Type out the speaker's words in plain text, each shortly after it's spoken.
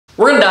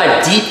We're gonna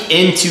dive deep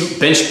into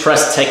bench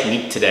press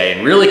technique today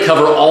and really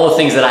cover all the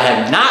things that I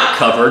have not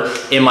covered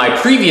in my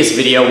previous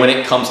video when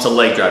it comes to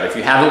leg drive. If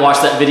you haven't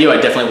watched that video, I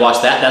definitely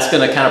watch that. That's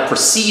gonna kind of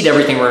precede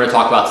everything we're gonna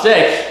talk about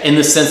today in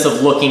the sense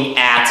of looking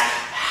at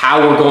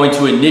how we're going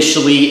to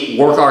initially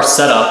work our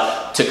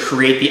setup to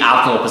create the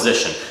optimal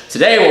position.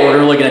 Today, what we're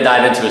really gonna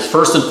dive into is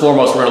first and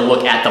foremost, we're gonna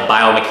look at the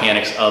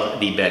biomechanics of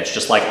the bench.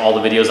 Just like all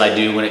the videos I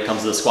do when it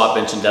comes to the squat,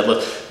 bench, and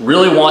deadlift,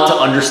 really want to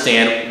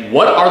understand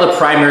what are the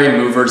primary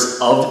movers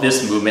of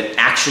this movement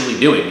actually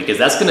doing, because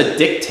that's gonna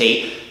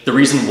dictate the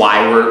reason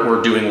why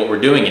we're doing what we're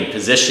doing in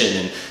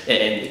position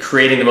and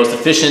creating the most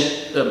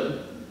efficient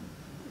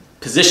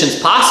positions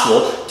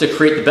possible to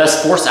create the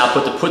best force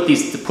output to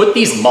put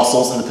these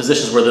muscles in the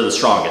positions where they're the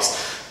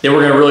strongest. Then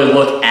we're gonna really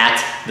look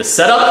at the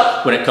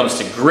setup when it comes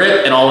to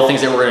grip and all the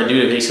things that we're gonna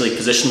do to basically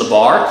position the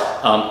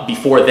bar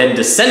before then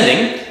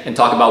descending, and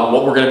talk about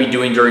what we're gonna be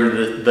doing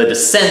during the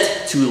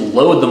descent to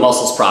load the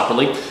muscles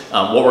properly,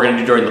 what we're gonna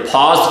do during the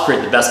pause to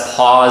create the best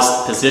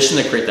pause position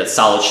to create that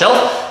solid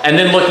shelf, and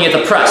then looking at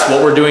the press,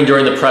 what we're doing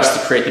during the press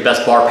to create the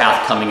best bar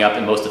path coming up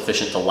and most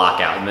efficient to lock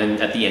out. And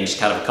then at the end, just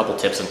kind of a couple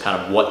tips on kind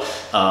of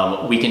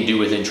what we can do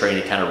within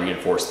training to kind of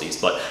reinforce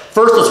these. But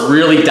first, let's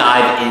really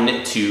dive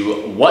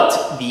into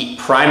what the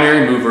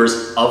primary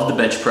movers of the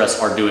bench press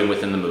are doing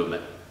within the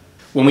movement.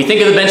 When we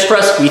think of the bench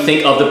press, we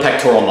think of the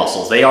pectoral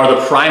muscles. They are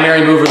the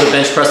primary mover of the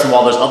bench press, and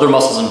while there's other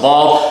muscles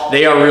involved,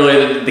 they are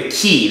really the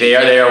key. They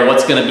are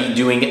what's going to be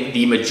doing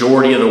the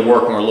majority of the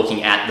work when we're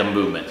looking at the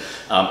movement.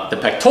 The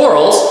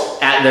pectorals,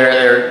 at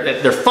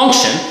their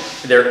function,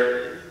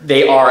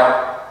 they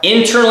are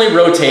internally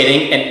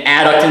rotating and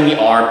adducting the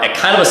arm at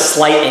kind of a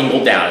slight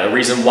angle down. The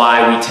reason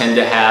why we tend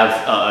to have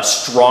a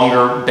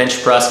stronger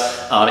bench press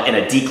in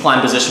a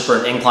decline position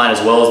for an incline, as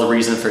well as the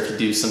reason for if you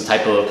do some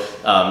type of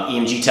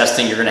EMG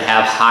testing, you're gonna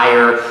have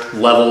higher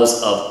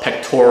levels of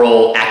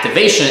pectoral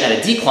activation at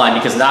a decline,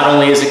 because not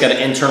only is it gonna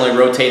internally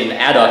rotate and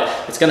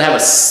adduct, it's gonna have a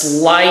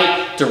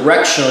slight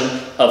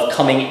direction of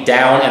coming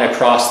down and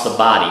across the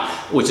body,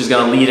 which is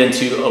going to lead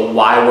into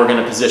why we're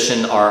going to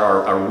position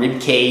our rib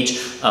cage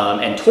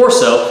and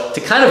torso to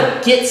kind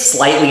of get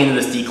slightly into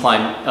this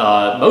decline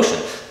motion.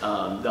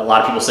 A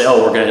lot of people say,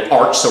 oh, we're going to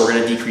arch, so we're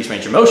going to decrease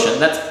range of motion.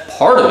 That's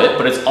part of it,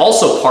 but it's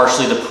also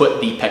partially to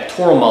put the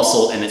pectoral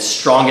muscle in its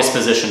strongest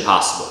position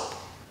possible.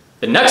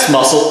 The next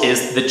muscle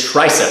is the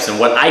triceps, and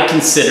what I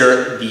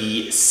consider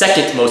the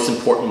second most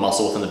important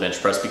muscle within the bench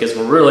press, because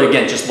we're really,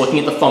 again, just looking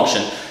at the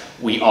function.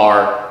 We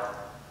are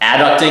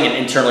adducting and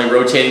internally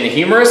rotating the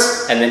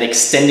humerus and then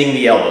extending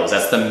the elbows.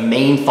 That's the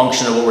main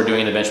function of what we're doing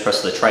in the bench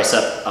press for the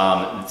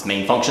tricep. Its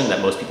main function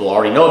that most people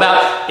already know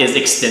about is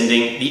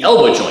extending the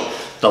elbow joint.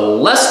 The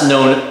less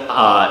known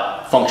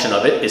function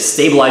of it is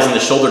stabilizing the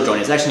shoulder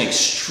joint. It's actually an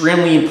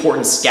extremely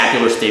important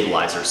scapular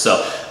stabilizer. So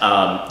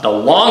the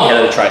long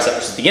head of the tricep,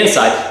 which is the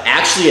inside,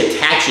 actually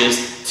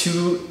attaches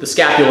to the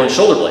scapula and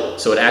shoulder blade.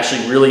 So it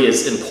actually really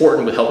is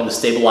important with helping to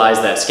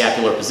stabilize that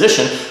scapular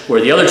position, where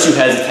the other two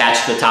heads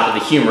attach to the top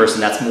of the humerus,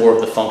 and that's more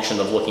of the function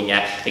of looking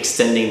at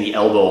extending the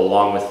elbow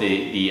along with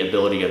the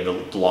ability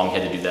of the long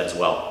head to do that as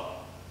well.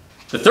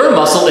 The third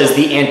muscle is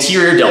the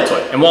anterior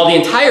deltoid. And while the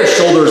entire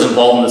shoulder is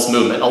involved in this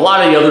movement, a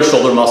lot of the other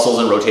shoulder muscles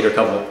and rotator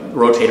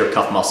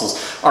cuff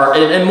muscles are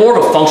in more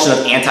of a function of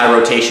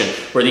anti-rotation,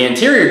 where the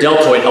anterior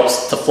deltoid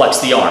helps to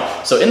flex the arm.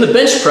 So in the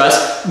bench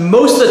press,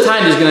 most of the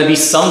time there's going to be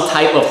some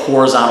type of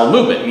horizontal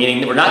movement, meaning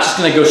that we're not just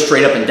going to go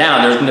straight up and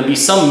down. There's going to be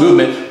some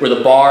movement where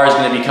the bar is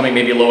going to be coming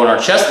maybe low on our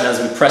chest, and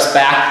as we press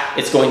back,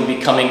 it's going to be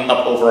coming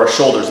up over our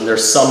shoulders, and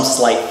there's some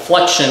slight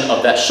flexion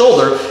of that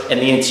shoulder, and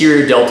the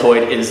anterior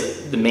deltoid is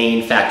the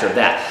main factor of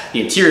that.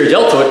 The anterior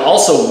deltoid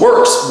also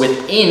works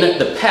within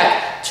the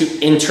pec to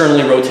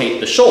internally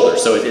rotate the shoulder.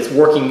 So it's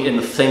working in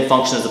the same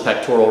function as the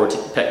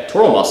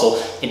pectoral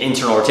muscle in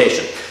internal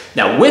rotation.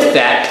 Now with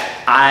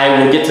that,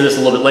 I will get to this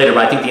a little bit later,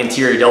 but I think the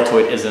anterior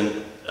deltoid is a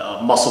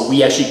muscle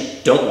we actually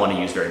don't want to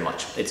use very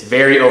much. It's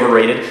very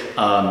overrated.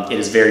 It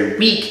is very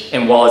weak,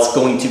 and while it's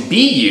going to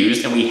be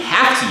used and we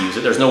have to use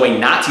it, there's no way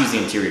not to use the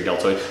anterior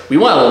deltoid. We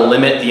want to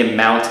limit the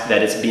amount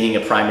that it's being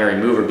a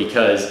primary mover,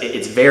 because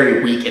it's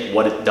very weak at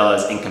what it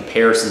does in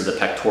comparison to the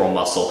pectoral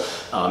muscle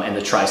and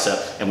the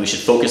tricep, and we should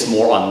focus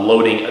more on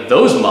loading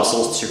those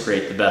muscles to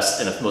create the best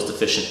and most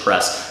efficient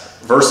press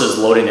versus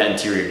loading that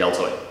anterior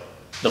deltoid.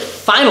 The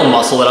final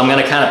muscle that I'm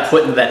going to kind of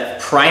put in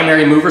that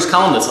primary movers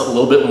column that's a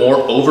little bit more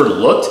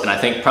overlooked, and I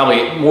think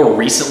probably more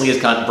recently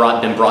has kind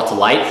of been brought to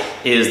light,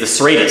 is the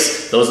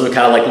serratus. Those are the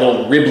kind of like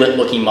little riblet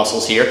looking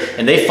muscles here,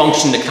 and they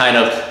function to kind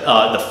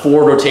of the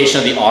forward rotation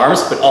of the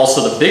arms, but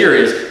also the bigger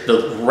is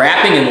the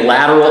wrapping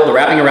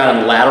around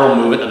and lateral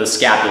movement of the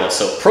scapula,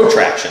 so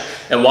protraction.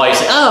 And while you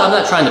say, oh, I'm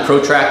not trying to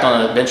protract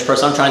on a bench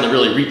press, I'm trying to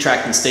really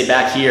retract and stay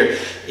back here,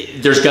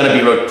 there's going to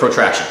be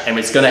protraction, and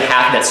it's going to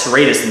have that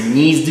serratus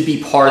needs to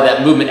be part of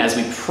that movement as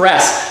we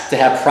press to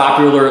have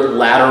proper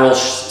lateral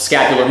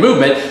scapular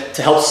movement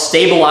to help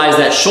stabilize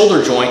that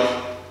shoulder joint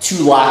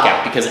to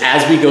lockout, because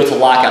as we go to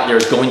lockout,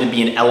 there's going to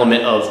be an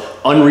element of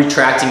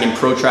unretracting and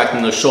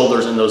protracting those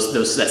shoulders and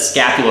that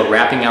scapula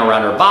wrapping out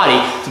around our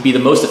body to be the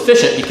most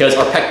efficient, because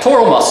our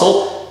pectoral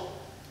muscle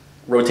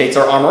rotates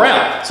our arm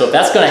around. So if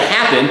that's going to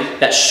happen,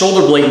 that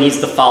shoulder blade needs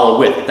to follow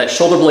with. If that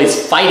shoulder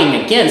blade's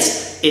fighting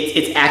against,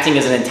 it's acting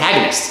as an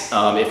antagonist.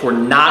 If we're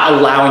not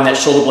allowing that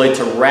shoulder blade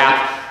to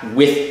wrap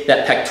with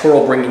that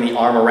pectoral bringing the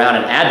arm around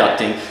and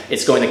adducting,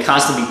 it's going to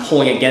constantly be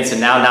pulling against,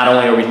 and now not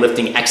only are we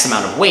lifting X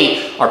amount of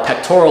weight, our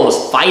pectoral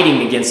is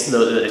fighting against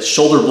the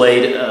shoulder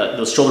blade,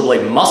 those shoulder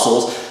blade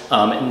muscles,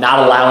 not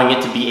allowing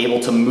it to be able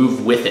to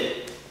move with it.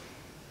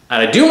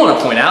 And I do want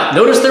to point out,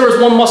 notice there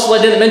was one muscle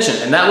I didn't mention,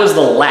 and that was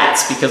the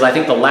lats, because I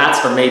think the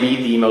lats are maybe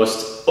the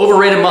most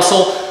overrated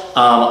muscle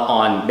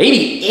on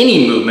maybe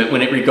any movement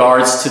when it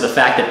regards to the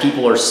fact that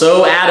people are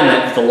so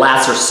adamant that the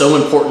lats are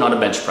so important on a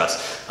bench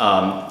press.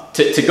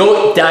 To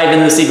go dive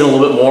into this even a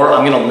little bit more,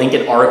 I'm going to link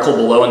an article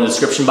below in the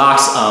description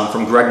box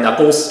from Greg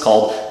Nuckols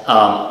called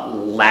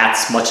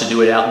Lats, Much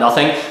Ado About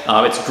Nothing.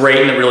 It's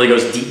great, and it really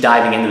goes deep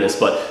diving into this,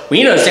 but we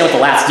need to understand what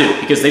the lats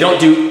do, because they don't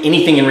do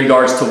anything in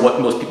regards to what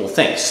most people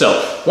think. So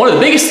one of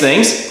the biggest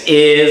things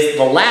is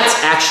the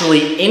lats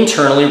actually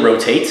internally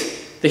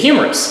rotate the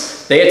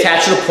humerus. They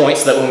attach to the point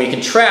so that when we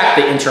contract,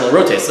 they internally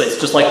rotate. So it's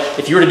just like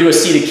if you were to do a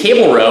seated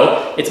cable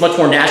row, it's much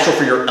more natural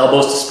for your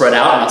elbows to spread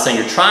out. I'm not saying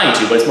you're trying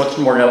to, but it's much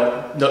more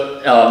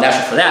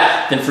natural for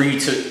that than for you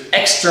to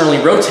externally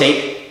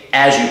rotate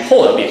as you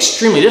pull. It'll be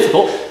extremely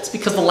difficult. It's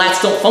because the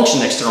lats don't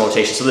function in external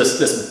rotation. So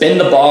this bend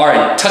the bar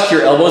and tuck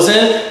your elbows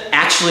in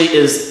actually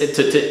is,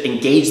 to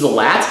engage the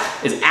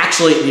lats, is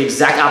actually the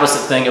exact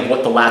opposite thing of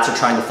what the lats are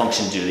trying to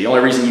function to do. The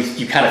only reason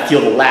you kind of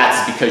feel the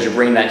lats is because you're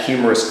bringing that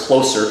humerus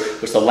closer,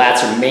 which the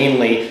lats are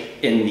mainly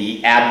in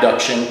the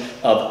abduction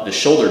of the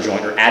shoulder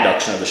joint, or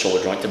adduction of the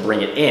shoulder joint, to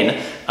bring it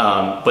in,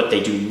 but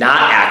they do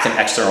not act in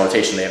external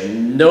rotation. They have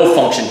no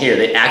function here.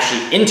 They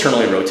actually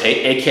internally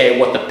rotate, aka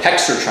what the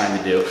pecs are trying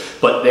to do,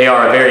 but they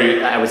are a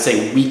very, I would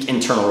say, weak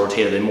internal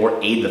rotator. They more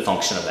aid the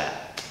function of that.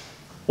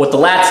 What the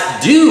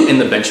lats do in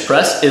the bench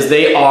press is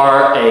they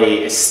are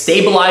a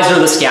stabilizer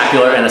of the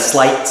scapula and a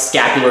slight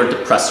scapular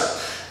depressor.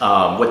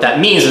 What that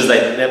means is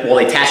that while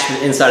they attach to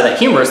the inside of that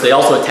humerus, they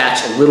also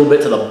attach a little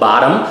bit to the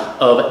bottom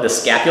of the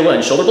scapula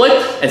and shoulder blade.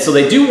 And so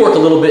they do work a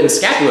little bit in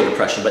scapular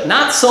depression, but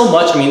not so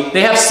much. I mean,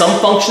 they have some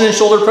function in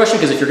shoulder depression,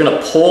 because if you're going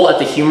to pull at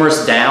the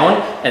humerus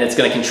down and it's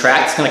going to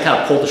contract, it's going to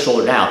kind of pull the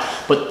shoulder down.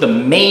 But the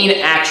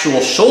main actual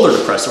shoulder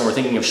depressor, when we're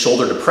thinking of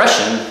shoulder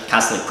depression,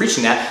 constantly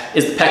preaching that,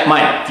 is the pec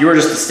minor. If you were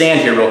just to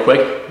stand here real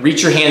quick,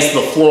 reach your hands to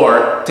the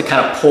floor to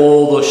kind of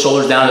pull those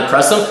shoulders down and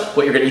depress them,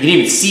 you can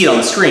even see it on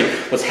the screen.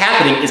 What's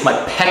happening is my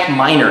pec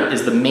minor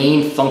is the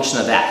main function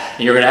of that.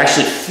 And you're going to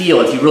actually feel,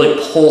 if you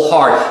really pull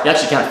hard, you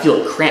actually kind of feel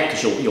it cramp,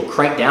 because you'll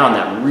crank down on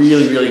that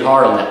really, really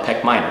hard on that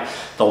pec minor.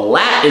 The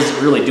lat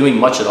isn't really doing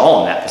much at all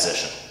in that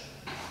position.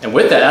 And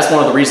with that, that's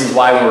one of the reasons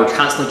why when we're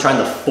constantly trying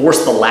to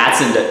force the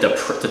lats in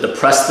to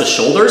depress the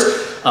shoulders,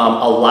 a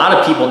lot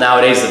of people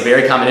nowadays, a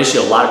very common issue,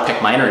 a lot of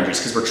pec minor injuries,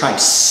 because we're trying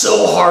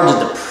so hard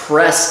to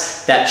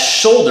depress that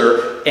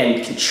shoulder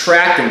and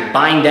contract and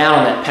bind down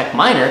on that pec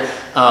minor,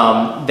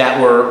 that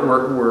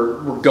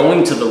we're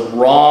going to the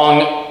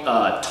wrong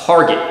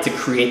target to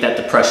create that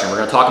depression. We're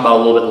going to talk about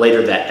a little bit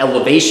later that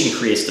elevation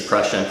creates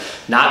depression,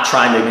 not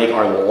trying to make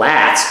our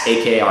lats,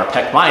 aka our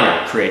pec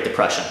minor, create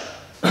depression.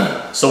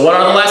 So what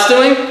are the lats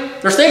doing?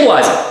 They're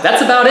stabilizing.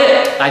 That's about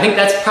it. I think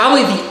that's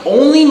probably the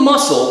only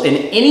muscle in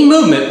any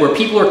movement where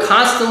people are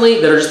constantly,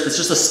 it's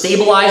just a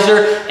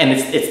stabilizer, and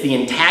it's the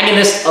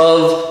antagonist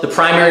of the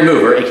primary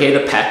mover, aka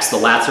the pecs. The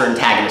lats are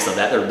antagonists of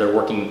that. They're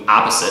working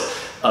opposite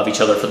of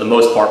each other for the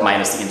most part,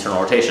 minus the internal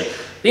rotation.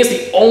 I think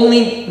it's the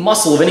only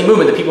muscle of any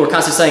movement that people are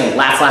constantly saying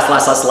lats, lats,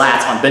 lats, lats,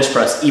 lats on bench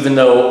press, even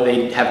though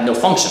they have no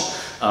function.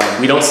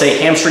 We don't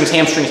say hamstrings,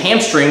 hamstrings,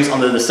 hamstrings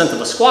on the descent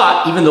of a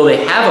squat, even though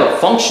they have a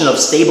function of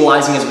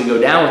stabilizing as we go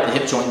down with the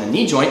hip joint and the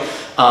knee joint.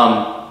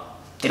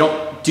 They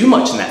don't do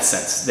much in that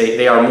sense.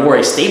 They are more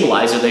a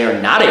stabilizer. They are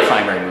not a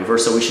primary mover,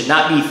 so we should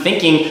not be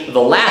thinking of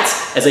the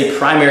lats as a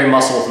primary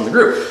muscle within the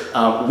group.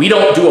 We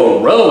don't do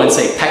a row and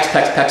say pecs,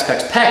 pecs, pecs,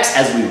 pecs, pecs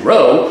as we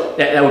row.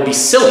 That would be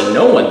silly.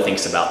 No one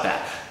thinks about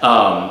that.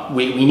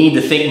 We need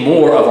to think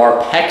more of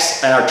our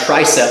pecs and our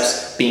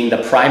triceps being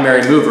the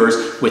primary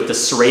movers, with the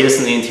serratus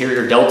and the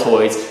anterior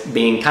deltoids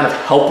being kind of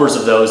helpers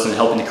of those and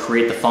helping to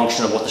create the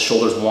function of what the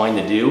shoulder's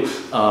wanting to do,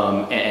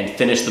 and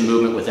finish the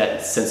movement with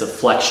that sense of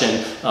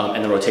flexion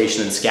and the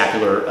rotation and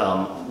scapular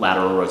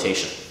lateral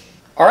rotation.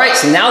 All right,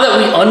 so now that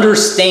we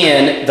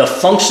understand the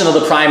function of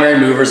the primary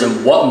movers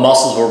and what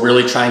muscles we're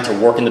really trying to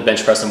work in the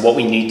bench press and what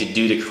we need to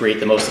do to create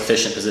the most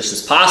efficient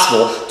positions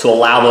possible to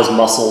allow those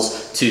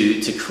muscles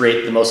to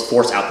create the most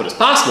force output as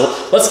possible,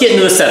 let's get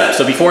into the setup.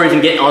 So before we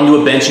even get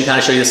onto a bench and kind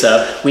of show you the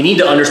setup, we need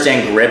to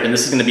understand grip, and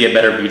this is going to be a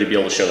better view to be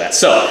able to show that.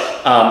 So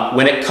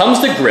when it comes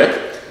to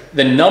grip,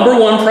 the number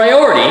one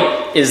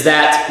priority is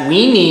that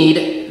we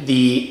need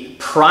the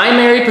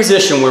primary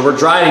position where we're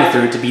driving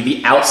through to be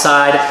the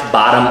outside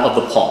bottom of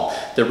the palm.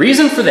 The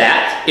reason for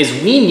that is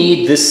we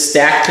need this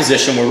stacked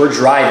position where we're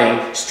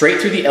driving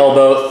straight through the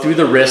elbow, through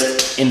the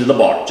wrist, into the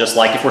bar. Just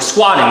like if we're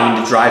squatting, we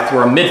need to drive through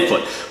our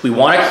midfoot. We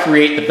want to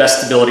create the best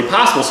stability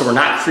possible so we're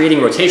not creating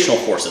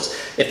rotational forces.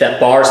 If that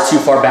bar is too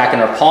far back in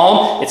our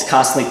palm, it's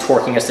constantly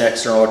torquing us to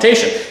external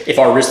rotation. If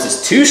our wrist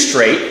is too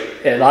straight,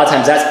 and a lot of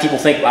times that's people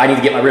think, well, I need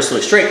to get my wrist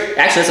really straight.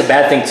 Actually, that's a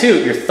bad thing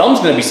too. Your thumb's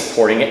going to be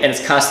supporting it and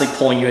it's constantly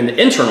pulling you into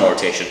internal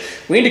rotation.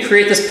 We need to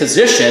create this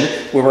position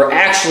where we're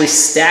actually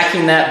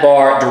stacking that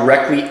bar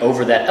directly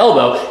over that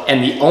elbow,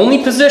 and the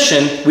only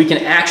position we can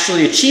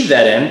actually achieve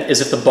that in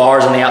is if the bar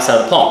is on the outside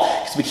of the palm.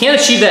 Because we can't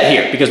achieve that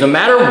here, because no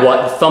matter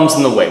what, the thumb's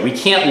in the way. We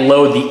can't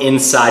load the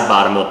inside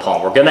bottom of the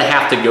palm. We're going to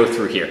have to go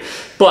through here.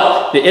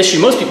 But the issue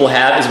most people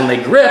have is when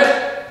they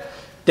grip,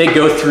 they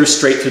go through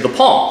straight through the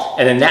palm.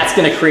 And then that's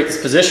gonna create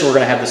this position. We're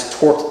gonna have this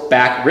torqued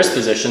back wrist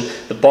position.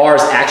 The bar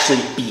is actually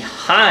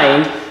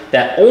behind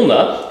that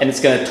ulna, and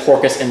it's gonna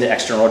torque us into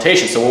external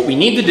rotation. So what we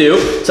need to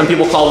do, some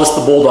people call this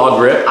the bulldog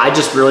grip. I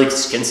just really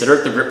consider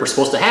it the grip we're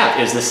supposed to have,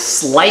 is this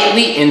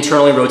slightly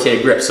internally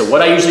rotated grip. So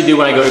what I usually do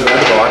when I go to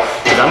grab the bar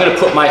is I'm gonna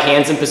put my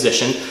hands in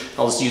position.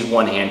 I'll just use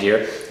one hand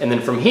here. And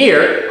then from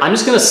here, I'm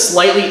just gonna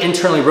slightly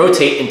internally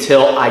rotate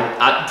until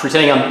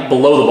pretending I'm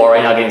below the bar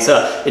right now getting set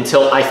up,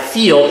 until I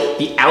feel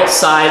the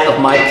outside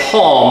of my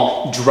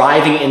palm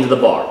driving into the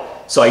bar.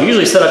 So I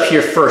usually set up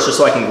here first just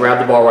so I can grab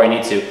the bar where I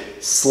need to,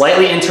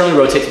 slightly internally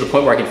rotate to the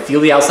point where I can feel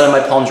the outside of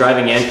my palm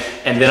driving in,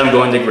 and then I'm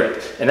going to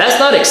grip. And that's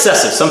not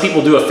excessive. Some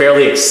people do a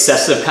fairly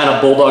excessive kind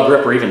of bulldog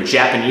grip or even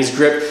Japanese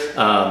grip,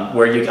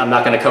 where I'm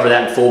not going to cover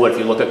that in full, but if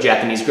you look up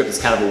Japanese grip,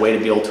 it's kind of a way to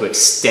be able to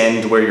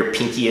extend where your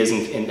pinky is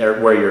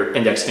or where your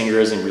index finger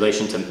is in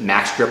relation to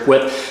max grip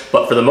width.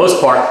 But for the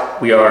most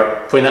part, we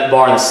are putting that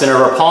bar in the center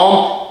of our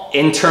palm,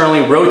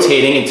 internally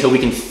rotating until we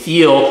can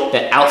feel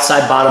that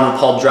outside bottom of the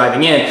palm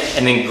driving in,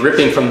 and then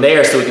gripping from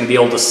there so we can be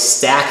able to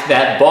stack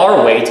that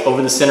bar weight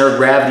over the center of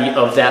gravity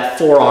of that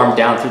forearm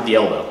down through the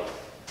elbow.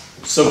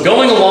 So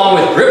going along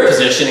with grip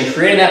position and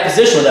creating that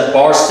position where that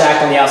bar is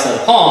stacked on the outside of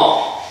the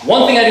palm,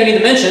 one thing I do need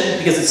to mention,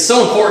 because it's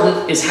so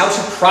important, is how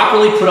to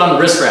properly put on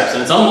wrist wraps.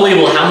 And it's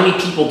unbelievable how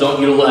many people don't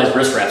utilize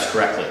wrist wraps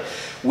correctly.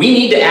 We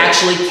need to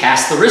actually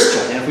cast the wrist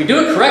joint. And if we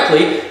do it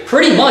correctly,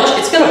 pretty much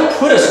it's gonna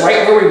put us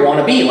right where we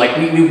wanna be. Like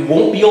we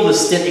won't be able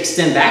to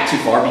extend back too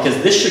far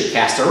because this should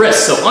cast our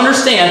wrist. So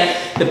understand,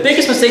 the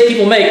biggest mistake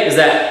people make is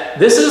that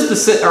this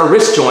is our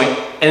wrist joint,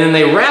 and then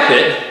they wrap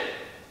it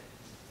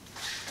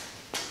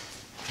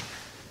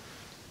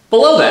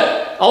below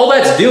that. All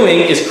that's doing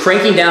is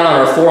cranking down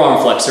on our forearm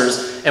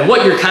flexors, and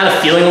what you're kind of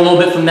feeling a little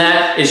bit from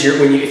that is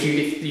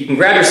if you can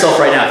grab yourself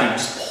right now, if you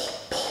just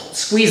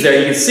squeeze there,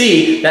 you can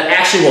see that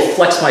actually will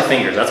flex my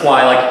fingers. That's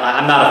why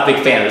I'm not a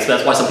big fan of this.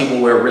 That's why some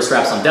people wear wrist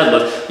wraps on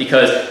deadlift,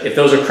 because if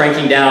those are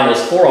cranking down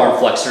those forearm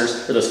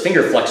flexors or those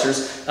finger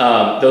flexors,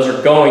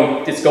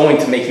 it's going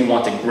to make you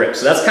want to grip.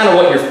 So that's kind of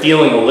what you're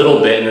feeling a little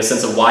bit in the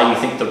sense of why you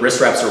think the wrist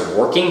wraps are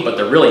working, but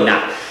they're really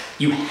not.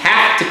 You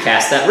have to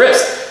cast that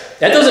wrist.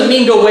 That doesn't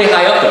mean go way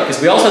high up though,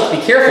 because we also have to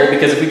be careful,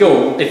 because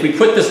if we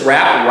put this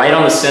wrap right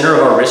on the center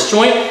of our wrist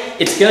joint,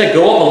 it's gonna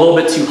go up a little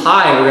bit too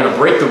high, and we're gonna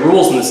break the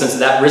rules in the sense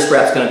that wrist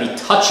wrap's gonna be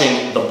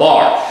touching the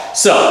bar.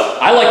 So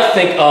I like to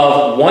think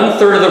of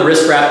 1/3 of the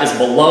wrist wrap is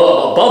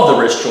above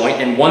the wrist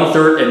joint, and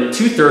 1/3 and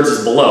 2/3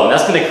 is below. And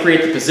that's gonna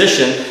create the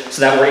position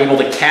so that we're able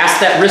to cast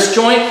that wrist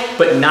joint,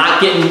 but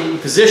not get in a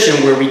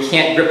position where we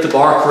can't grip the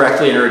bar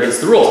correctly and are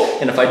against the rules.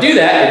 And if I do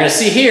that, you're gonna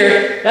see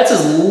here, that's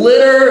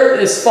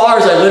as far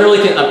as I literally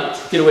can,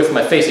 get away from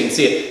my face so you can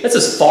see it. That's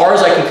as far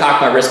as I can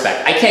cock my wrist back.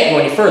 I can't go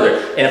any further.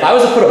 And if I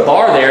was to put a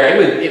bar there,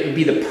 it would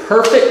be the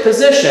perfect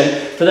position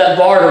for that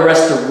bar to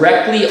rest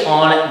directly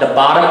on the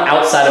bottom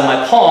outside of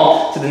my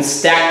palm to then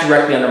stack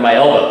directly under my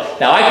elbow.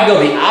 Now I can go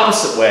the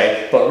opposite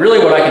way, but really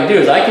what I can do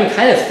is I can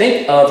kind of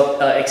think of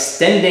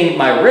extending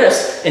my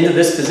wrist into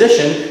this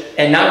position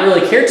and not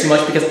really care too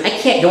much, because I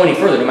can't go any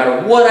further. No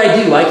matter what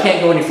I do, I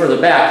can't go any further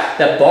back.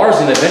 That bar is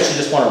going to eventually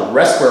just want to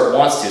rest where it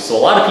wants to. So a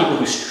lot of people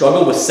who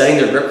struggle with setting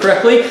their grip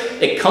correctly,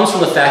 it comes from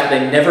the fact that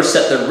they never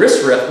set their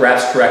wrist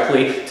wraps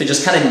correctly to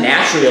just kind of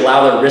naturally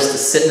allow their wrist to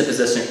sit in the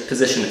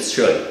position it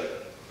should.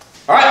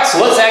 All right, so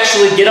let's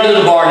actually get under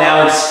the bar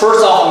now. And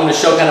first off, I'm going to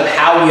show kind of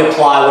how we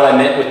apply what I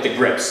meant with the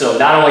grip. So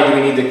not only do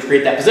we need to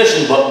create that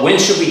position, but when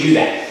should we do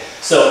that?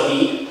 So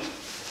the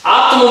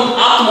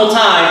optimal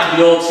time to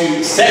be able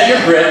to set your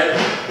grip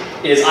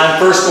is I'm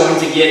first going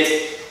to get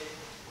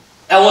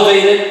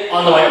elevated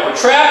onto my upper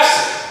traps.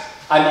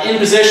 I'm in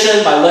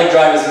position, my leg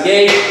drive is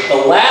engaged. The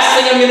last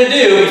thing I'm going to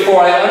do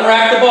before I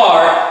unrack the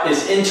bar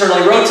is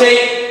internally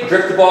rotate,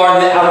 grip the bar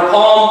in the outer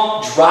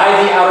palm,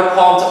 drive the outer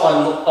palm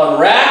to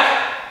unrack,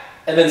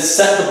 and then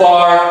set the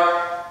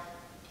bar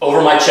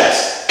over my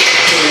chest.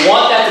 So we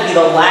want that to be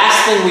the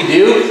last thing we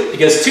do,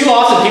 because too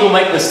often people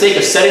make the mistake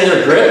of setting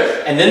their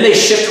grip and then they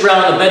shift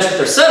around on the bench with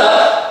their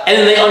setup and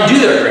then they undo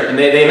their grip and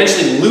they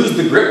eventually lose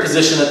the grip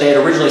position that they had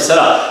originally set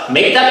up.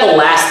 Make that the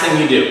last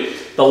thing you do.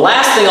 The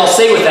last thing I'll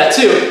say with that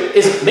too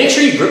is make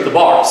sure you grip the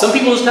bar. Some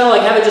people just kind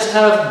of have it just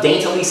kind of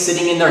daintily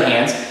sitting in their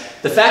hands.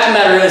 The fact of the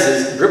matter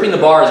is gripping the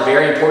bar is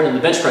very important in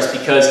the bench press,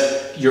 because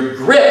your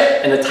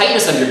grip and the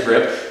tightness of your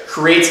grip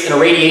creates an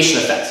irradiation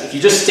effect. If you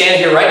just stand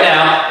here right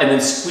now and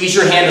then squeeze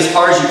your hand as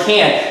hard as you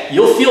can,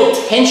 you'll feel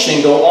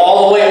tension go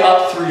all the way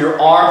up through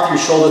your arm, through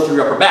your shoulder, through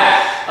your upper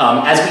back.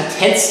 As we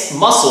tense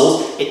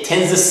muscles, it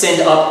tends to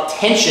send up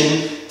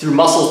tension through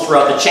muscles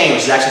throughout the chain,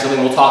 which is actually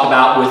something we'll talk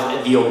about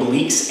with the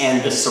obliques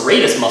and the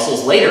serratus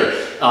muscles later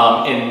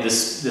in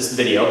this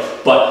video.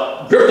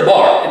 But grip the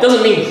bar. It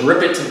doesn't mean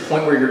grip it to the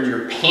point where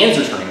your hands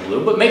are turning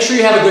blue, but make sure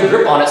you have a good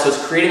grip on it so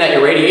it's creating that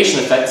irradiation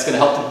effect. It's going to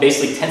help to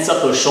basically tense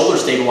up those shoulder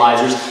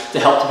stabilizers to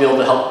help to be able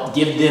to help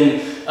give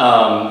them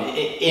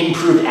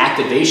improved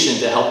activation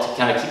to help to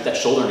kind of keep that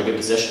shoulder in a good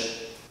position.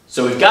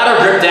 So we've got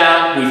our grip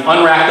down, we've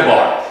unracked the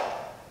bar.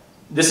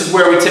 This is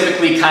where we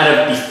typically kind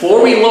of,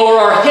 before we lower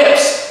our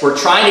hips, we're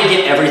trying to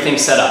get everything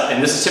set up.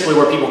 And this is typically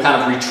where people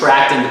kind of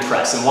retract into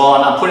press. And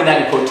while I'm putting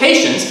that in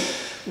quotations,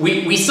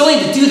 we still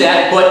need to do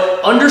that,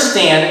 but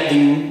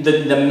understand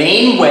the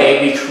main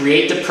way we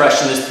create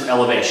depression is through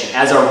elevation.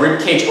 As our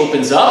rib cage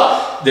opens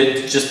up,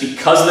 just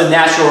because of the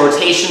natural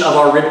rotation of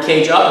our rib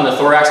cage up and the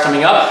thorax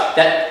coming up,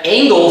 that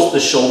angles the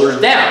shoulders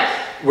down.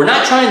 We're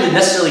not trying to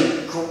necessarily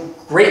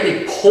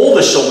greatly pull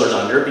the shoulders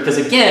under, because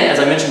again, as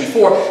I mentioned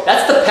before,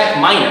 that's the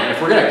pec minor. And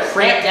if we're going to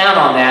cramp down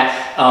on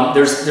that,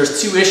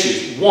 there's two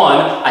issues. One,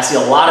 I see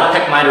a lot of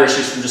pec minor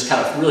issues from just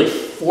kind of really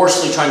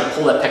forcefully trying to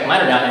pull that pec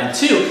minor down. And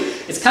two,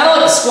 it's kind of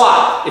like a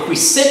squat. If we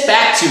sit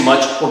back too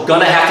much, we're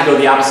going to have to go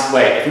the opposite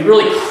way. If we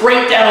really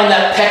crank down on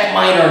that pec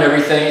minor and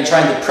everything and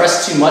trying to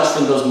press too much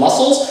from those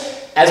muscles,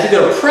 as we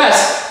go to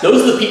press,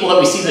 those are the people that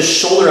we see the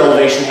shoulder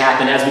elevation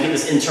happen as we get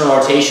this internal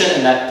rotation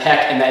and that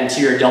pec and that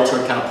anterior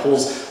deltoid kind of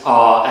pulls,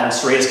 and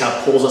serratus kind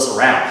of pulls us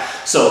around.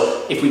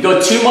 So if we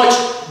go too much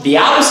the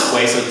opposite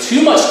way, so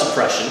too much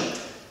depression,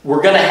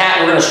 we're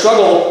gonna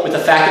struggle with the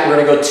fact that we're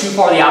gonna go too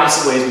far the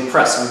opposite way as we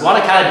press. So we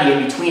wanna kind of be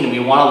in between, and we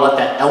wanna let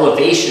that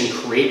elevation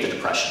create the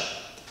depression.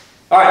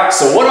 All right,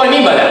 so what do I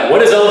mean by that?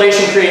 What is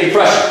elevation creating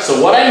depression?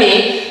 So what I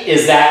mean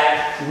is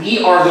that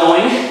we are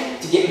going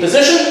to get in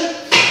position,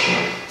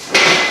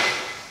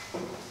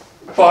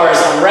 bar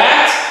is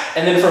unracked,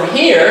 and then from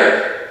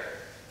here,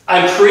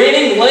 I'm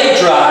creating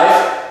leg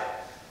drive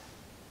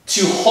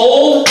to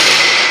hold,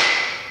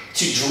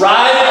 to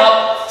drive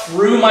up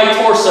through my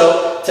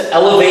torso to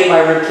elevate my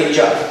rib cage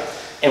up.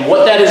 And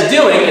what that is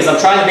doing is I'm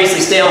trying to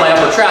basically stay on my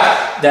upper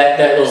trap, that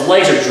those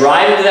legs are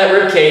driving to that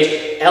rib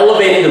cage,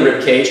 elevating the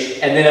rib cage,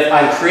 and then if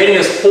I'm creating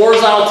this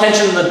horizontal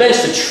tension in the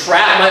bench to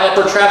trap my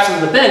upper traps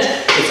into the bench,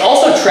 it's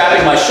also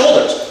trapping my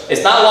shoulders.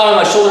 It's not allowing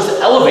my shoulders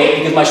to elevate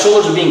because my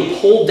shoulders are being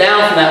pulled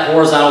down from that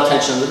horizontal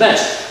tension in the bench.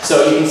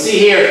 So you can see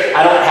here,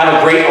 I don't have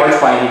a great arch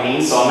by any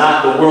means, so I'm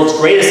not the world's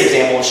greatest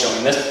example of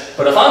showing this,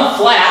 but if I'm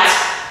flat,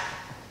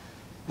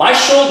 my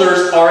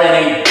shoulders are in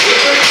a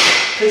different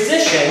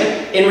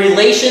position in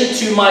relation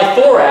to my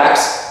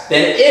thorax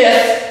than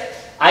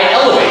if I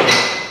elevate.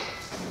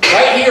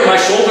 Right here, my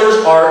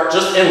shoulders are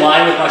just in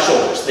line with my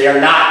shoulders. They are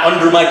not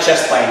under my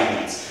chest by any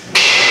means.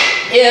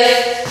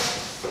 If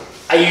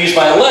I use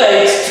my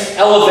legs to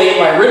elevate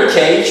my rib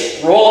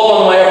cage, roll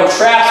up on my upper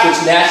traps,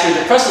 which naturally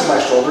depresses my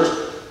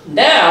shoulders.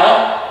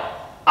 Now,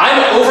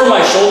 I'm over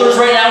my shoulders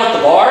right now with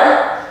the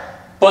bar,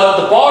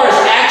 but the bar is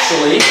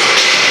actually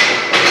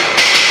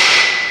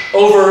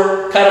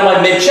over kind of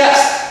my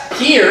mid-chest.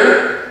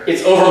 Here,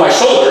 it's over my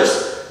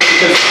shoulders,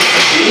 because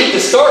we need to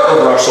start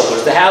over our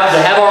shoulders. To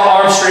have our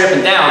arms straight up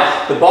and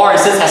down, the bar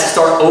instead has to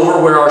start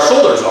over where our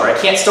shoulders are. It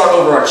can't start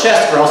over our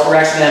chest, or else we're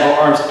actually going to have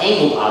our arms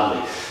angled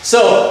oddly.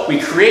 So we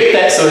create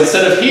that, so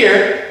instead of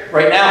here,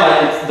 right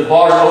now the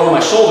bar is over my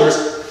shoulders,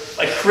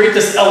 I create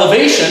this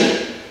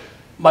elevation,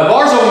 my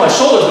bar is over my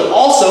shoulders, but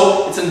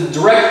also it's in a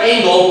direct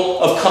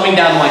angle of coming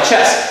down to my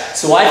chest.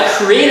 So I've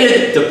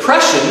created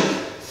depression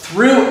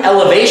through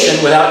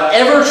elevation without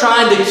ever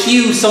trying to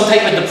cue some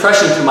type of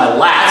depression through my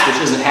lats,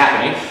 which isn't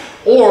happening,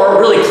 or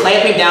really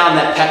clamping down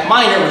that pec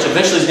minor, which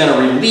eventually is going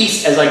to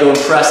release as I go and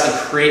press and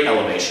create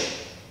elevation.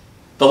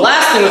 The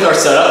last thing with our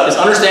setup is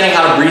understanding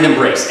how to breathe and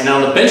brace. And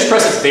on the bench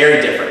press, it's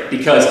very different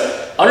because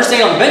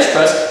understanding on the bench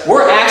press,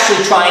 we're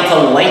actually trying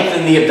to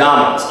lengthen the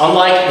abdominals.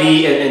 Unlike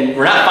and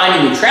we're not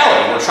finding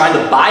neutrality, we're trying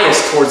to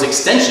bias towards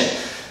extension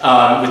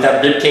with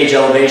that rib cage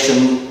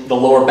elevation, the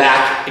lower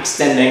back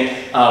extending.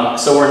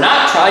 So we're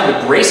not trying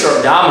to brace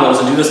our abdominals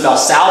and do this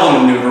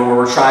Valsalva maneuver where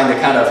we're trying to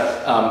kind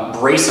of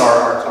brace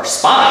our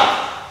spine.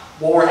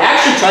 What we're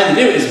actually trying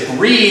to do is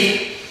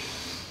breathe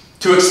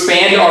to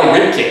expand our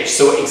rib cage.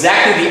 So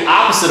exactly the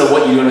opposite of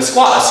what you do in a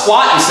squat. A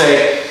squat, you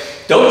say,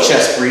 don't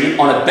chest breathe.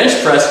 On a bench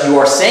press, you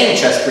are saying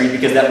chest breathe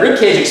because that rib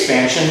cage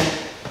expansion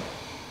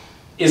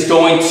is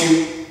going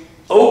to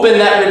open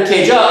that rib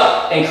cage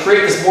up and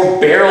create this more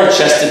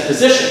barrel-chested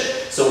position.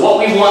 So what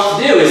we want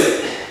to do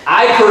is,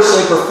 I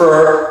personally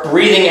prefer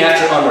breathing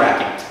after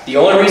unracking. The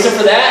only reason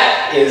for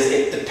that is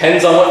it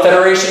depends on what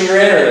federation you're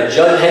in or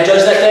the head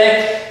judge that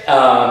day.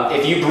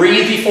 If you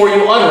breathe before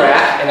you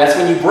unrack, and that's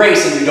when you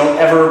brace and you don't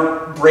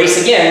ever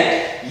brace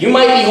again, you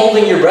might be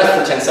holding your breath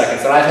for 10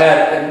 seconds. And I've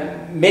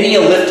had many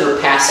a lifter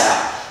pass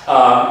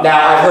out.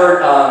 Now, I've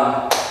heard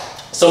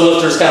Some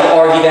lifters kind of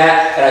argue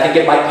that, and I think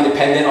it might be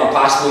dependent on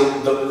possibly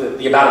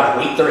the amount of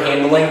weight they're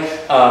handling,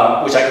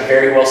 which I could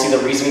very well see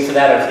the reasoning for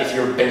that. If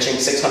you're benching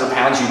 600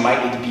 pounds, you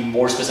might need to be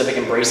more specific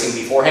in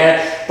bracing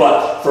beforehand.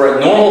 But for a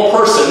normal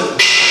person,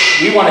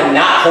 we want to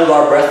not hold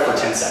our breath for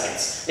 10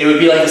 seconds. It would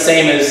be like the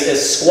same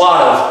as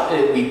squat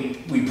of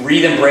we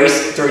breathe and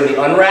brace during the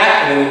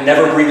unrack, and then we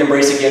never breathe and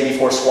brace again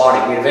before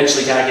squatting. We'd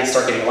eventually kind of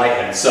start getting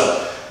lightheaded.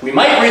 So we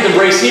might breathe and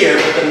brace here,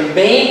 but the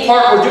main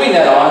part we're doing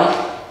that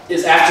on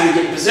is after we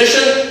get in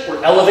position,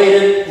 we're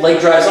elevated, leg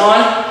drives on.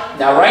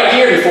 Now right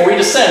here, before we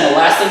descend, the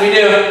last thing we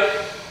do,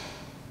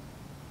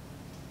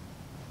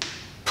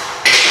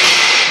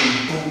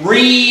 we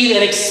breathe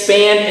and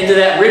expand into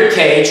that rib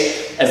cage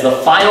as the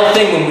final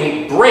thing when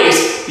we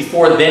brace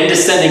before then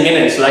descending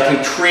in it, so that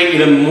can create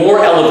even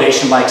more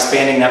elevation by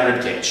expanding that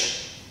rib cage.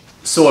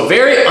 So a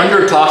very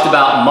under talked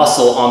about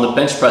muscle on the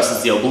bench press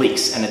is the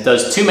obliques, and it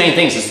does two main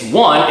things. It's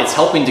one, it's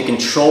helping to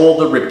control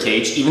the rib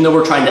cage. Even though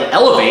we're trying to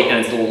elevate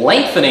and it's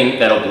lengthening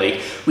that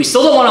oblique, we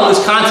still don't want to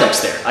lose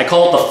context there. I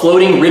call it the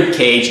floating rib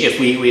cage if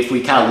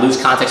we kind of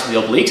lose context with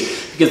the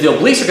obliques, because the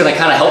obliques are going to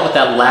kind of help with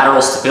that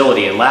lateral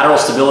stability, and lateral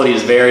stability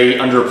is very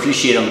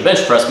underappreciated on the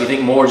bench press. We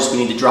think more just we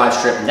need to drive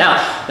straight and down.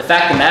 The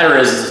fact of the matter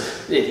is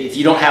if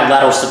you don't have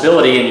lateral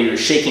stability and you're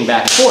shaking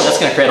back and forth, that's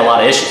going to create a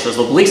lot of issues. So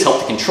those obliques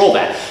help to control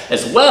that,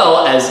 as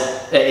well as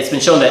it's been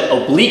shown that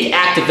oblique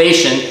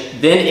activation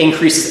then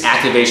increases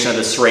activation of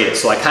the serratus.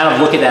 So I kind of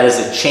look at that as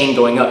a chain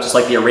going up, just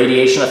like the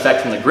irradiation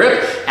effect from the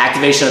grip.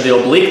 Activation of the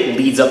oblique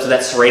leads up to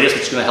that serratus,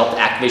 which is going to help the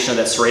activation of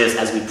that serratus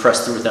as we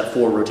press through with that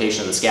forward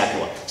rotation of the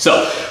scapula.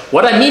 So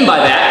what I mean by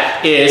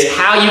that is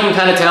how you can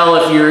kind of tell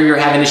if you're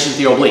having issues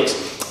with your obliques.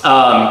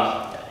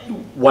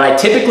 What I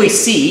typically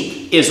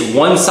see is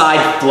one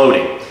side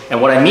floating.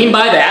 And what I mean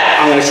by that,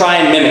 I'm going to try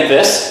and mimic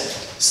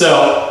this.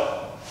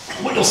 So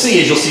what you'll see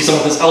is you'll see some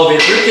of this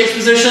elevated ribcage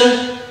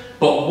position,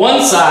 but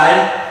one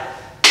side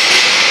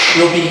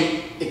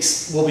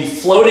will be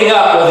floating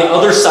up while the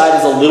other side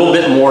is a little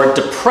bit more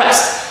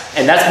depressed.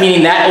 And that's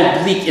meaning that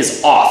oblique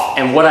is off.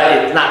 And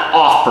it's not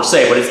off per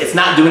se, but it's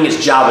not doing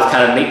its job of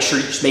kind of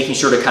making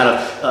sure to kind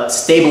of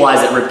stabilize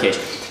that ribcage.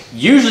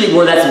 Usually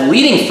where that's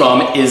leading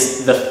from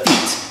is the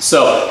feet.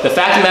 So the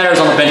fact of the matter is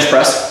on the bench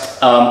press,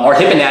 our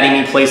hip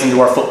anatomy plays into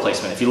our foot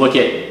placement. If you look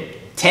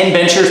at 10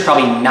 benchers,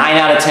 probably 9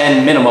 out of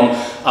 10 minimum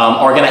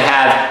are going to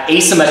have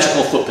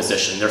asymmetrical foot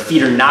position. Their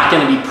feet are not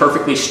going to be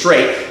perfectly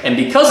straight, and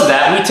because of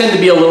that, we tend to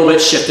be a little bit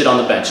shifted on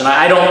the bench. And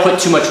I don't put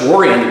too much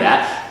worry into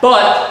that,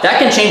 but that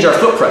can change our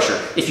foot pressure.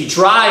 If you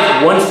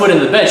drive one foot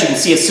into the bench, you can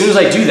see as soon as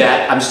I do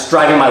that, I'm just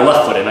driving my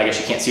left foot in. I guess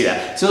you can't see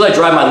that. As soon as I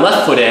drive my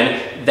left foot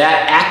in,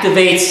 that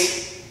activates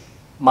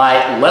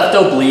my left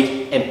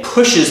oblique and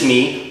pushes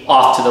me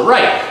off to the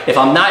right. If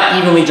I'm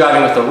not evenly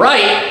driving with the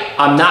right,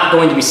 I'm not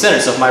going to be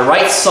centered. So if my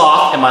right's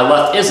soft and my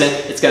left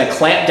isn't, it's going to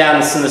clamp down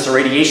and send this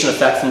irradiation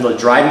effect from the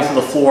driving through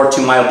the floor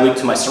to my oblique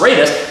to my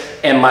serratus.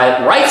 And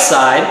my right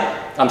side,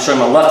 I'm showing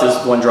my left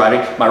is the one driving,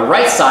 my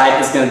right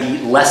side is going to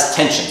be less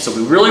tension. So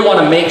we really want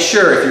to make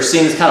sure, if you're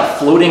seeing this kind of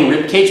floating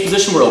rib cage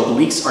position where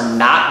obliques are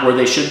not where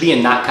they should be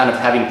and not kind of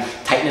having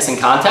tightness and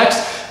context,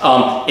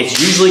 it's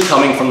usually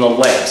coming from the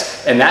legs.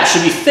 And that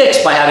should be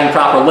fixed by having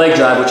proper leg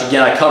drive, which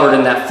again I covered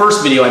in that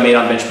first video I made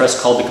on bench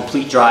press called the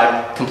Complete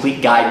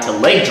Guide to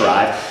Leg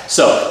Drive.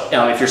 So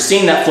if you're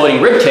seeing that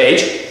floating rib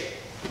cage,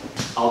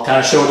 I'll kind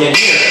of show again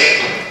here.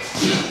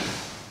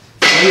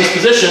 In this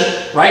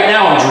position, right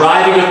now I'm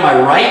driving with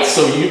my right,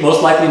 so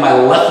most likely my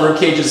left rib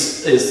cage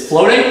is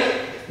floating.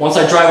 Once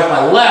I drive with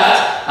my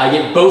left, I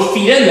get both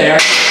feet in there,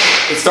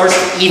 it starts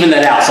to even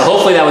that out. So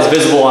hopefully that was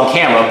visible on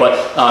camera,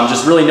 but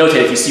just really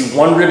notate if you see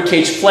one rib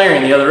cage flaring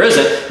and the other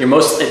isn't,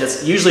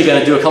 it's usually going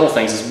to do a couple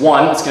things. Is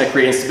one, it's going to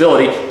create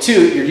instability.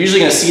 Two, you're usually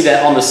going to see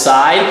that on the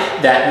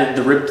side that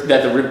the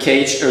rib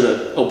cage or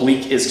the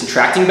oblique is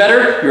contracting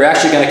better. You're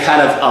actually going to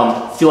kind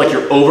of feel like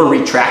you're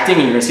over-retracting,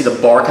 and you're going to see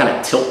the bar kind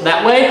of tilt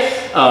that way.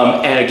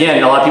 And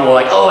again, a lot of people are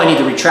like, oh, I need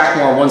to retract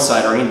more on one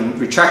side, or I need to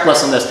retract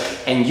less on this.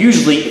 And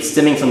usually it's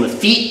stemming from the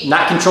feet,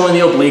 not controlling the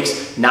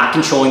obliques, not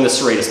controlling the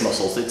serratus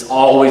muscles. It's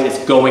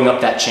going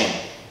up that chain.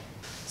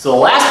 So the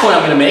last point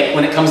I'm going to make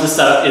when it comes to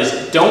setup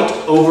is don't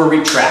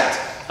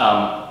over-retract.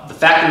 The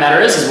fact of the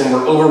matter is when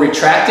we're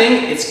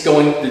over-retracting,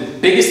 the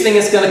biggest thing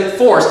it's going to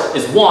force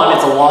is one,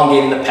 it's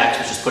elongating the pecs,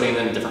 which is putting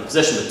them in a different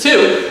position. But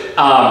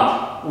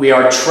two, we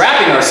are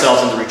trapping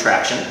ourselves into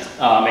retraction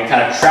and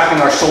kind of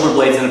trapping our shoulder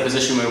blades in a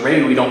position where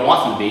maybe we don't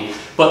want them to be.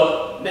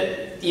 But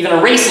even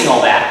erasing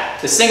all that,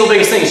 the single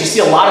biggest thing is you see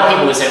a lot of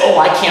people that say, oh,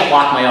 I can't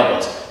lock my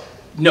elbows.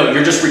 No,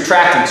 you're just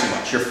retracting too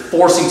much. You're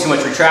forcing too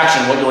much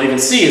retraction. What you'll even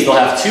see is they'll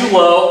have too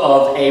low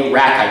of a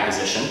rack height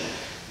position.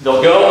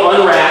 They'll go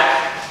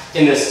unrack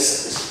in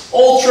this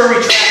ultra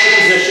retracted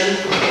position.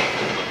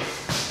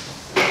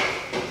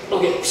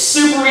 They'll get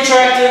super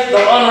retracted,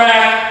 they'll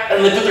unrack,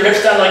 and they put their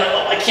hips down like,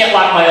 oh, I can't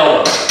lock my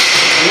elbows.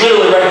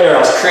 Literally right there, I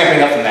was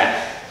cramping up from that.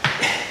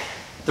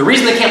 The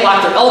reason they can't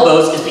lock their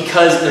elbows is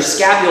because their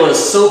scapula is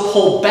so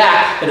pulled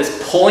back that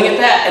it's pulling at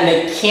that, and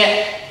they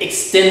can't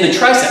extend the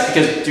tricep.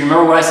 Because do you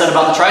remember what I said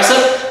about the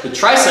tricep? The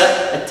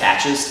tricep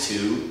attaches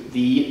to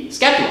the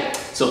scapula.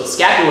 So if the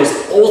scapula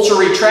is ultra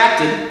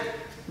retracted,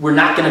 we're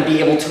not going to be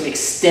able to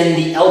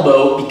extend the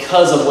elbow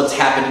because of what's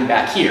happening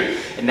back here.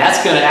 And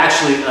that's going to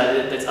actually,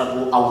 it's a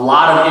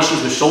lot of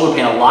issues with shoulder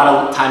pain, a lot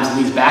of times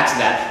leads back to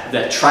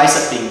that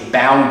tricep being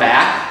bound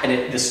back,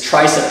 and this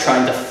tricep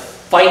trying to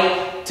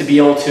fight to be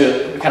able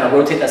to kind of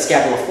rotate that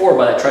scapula forward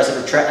by that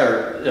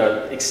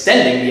tricep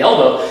extending the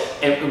elbow.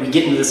 And we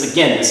get into this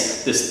again,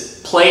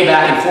 this play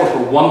back and forth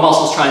where one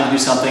muscle's trying to do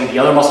something, the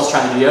other muscle's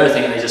trying to do the other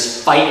thing, and they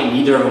just fight and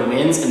neither of them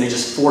wins, and they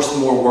just force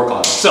more work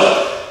on them.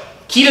 So,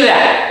 key to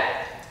that,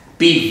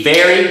 be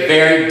very,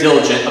 very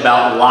diligent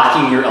about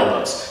locking your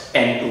elbows.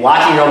 And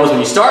locking your elbows when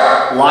you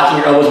start, locking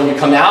your elbows when you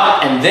come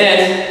out, and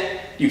then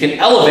you can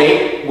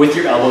elevate with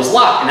your elbows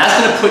locked. And that's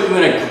going to put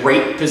you in a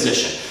great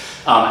position.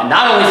 And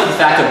not only for the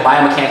fact of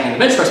biomechanically in the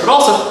bench press, but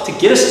also to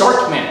get a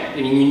start command.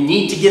 I mean, you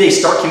need to get a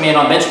start command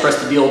on bench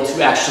press to be able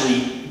to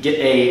actually get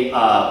a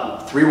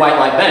 3 white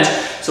light bench.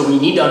 So we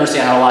need to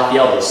understand how to lock the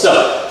elbows.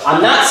 So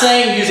I'm not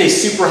saying use a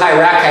super high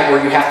rack height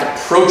where you have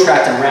to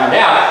protract and round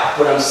out.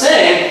 What I'm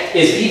saying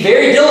is be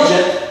very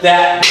diligent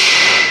that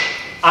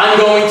I'm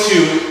going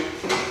to,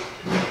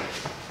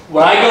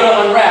 when I go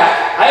to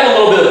unrack, I have a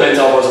little bit of bent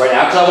elbows right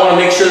now because I want to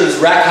make sure there's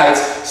rack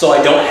heights so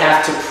I don't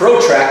have to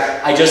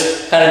protract. I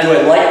just kind of do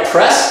a light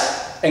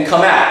press and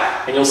come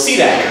out. And you'll see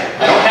that here.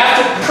 I don't have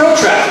to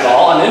protract at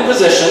all. I'm in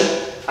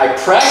position. I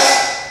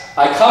press,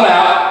 I come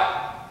out.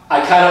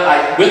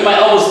 With my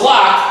elbows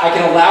locked, I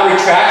can allow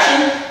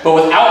retraction, but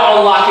without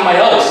unlocking my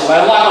elbows. So if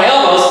I unlock my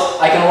elbows,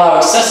 I can allow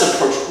excessive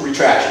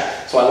retraction.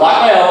 So I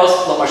lock my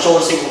elbows, let my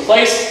shoulders sink into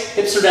place,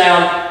 hips are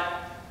down,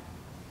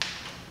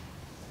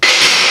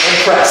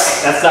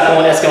 press. That's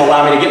going to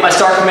allow me to get my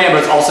start command,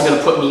 but it's also going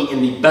to put me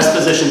in the best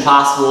position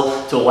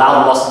possible to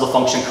allow the muscle to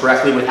function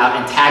correctly without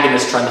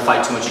antagonists trying to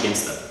fight too much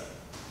against them.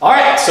 All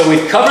right, so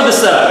we've covered the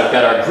setup. We've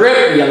got our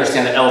grip. We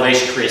understand that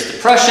elevation creates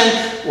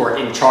depression. We're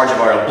in charge of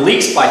our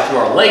obliques through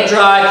our leg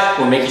drive.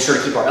 We're making sure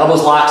to keep our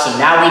elbows locked. So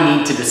now we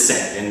need to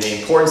descend. And the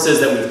importance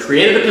is that we've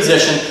created a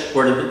position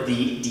where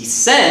the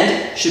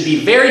descend should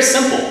be very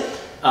simple.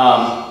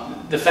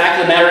 The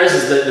fact of the matter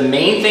is that the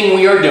main thing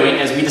we are doing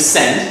as we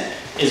descend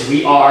is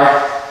we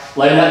are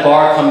letting that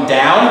bar come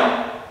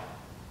down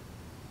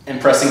and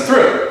pressing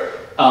through.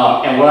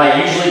 And what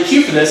I usually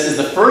cue for this is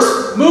the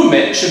first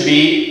movement should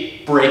be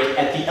break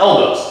at the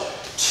elbows.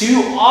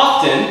 Too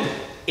often,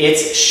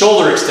 it's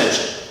shoulder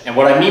extension. And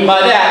what I mean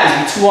by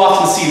that is we too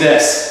often see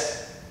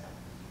this.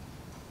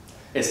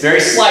 It's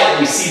very slight.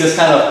 We see this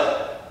kind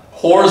of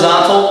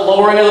horizontal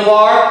lowering of the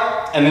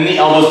bar, and then the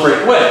elbows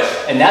break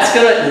with. And that's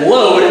going to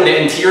load the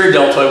anterior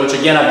deltoid, which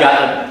again, I've got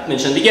to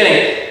mention at the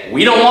beginning.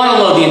 We don't want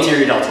to load the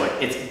anterior deltoid.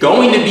 It's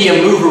going to be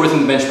a mover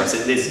within the bench press.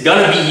 It's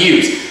going to be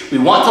used. We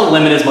want to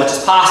limit as much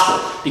as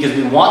possible because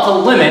we want to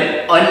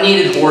limit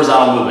unneeded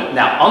horizontal movement.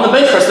 Now, on the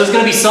bench press, there's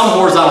going to be some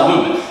horizontal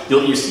movement.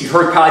 You've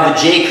heard probably the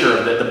J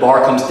curve, that the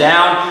bar comes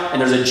down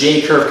and there's a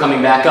J curve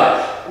coming back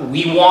up.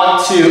 We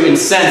want to, in a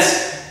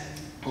sense,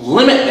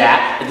 limit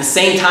that, at the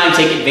same time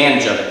take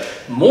advantage of it.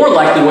 More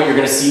likely what you're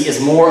going to see is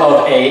more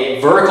of a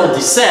vertical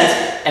descent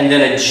and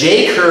then a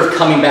J curve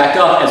coming back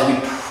up as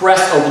we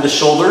press over the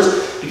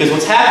shoulders, because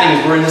what's happening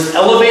is we're in this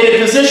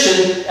elevated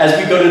position as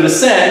we go to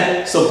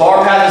descend, so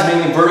bar path is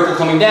being vertical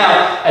coming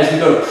down. As we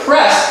go to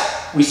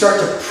press, we start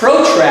to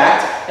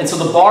protract, and so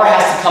the bar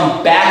has to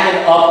come back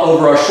and up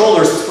over our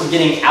shoulders since we're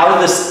getting out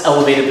of this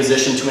elevated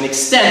position to an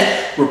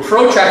extent. We're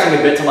protracting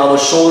a bit to allow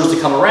those shoulders to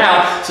come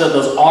around so that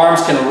those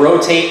arms can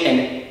rotate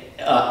and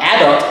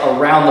adduct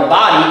around the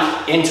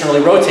body, internally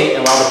rotate,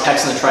 and allow the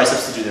pecs and the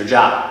triceps to do their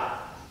job.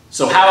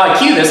 So how I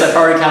cue this, I've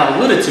already kind of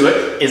alluded to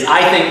it, is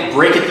I think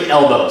break at the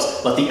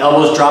elbows. Let the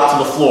elbows drop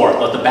to the floor.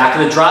 Let the back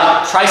of the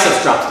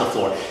triceps drop to the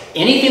floor.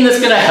 Anything that's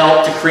going to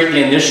help to create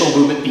the initial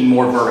movement be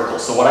more vertical.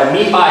 So what I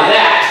mean by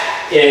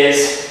that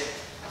is,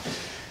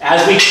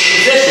 as we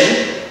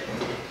position,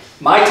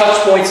 my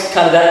touch point's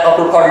kind of that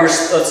upper part of your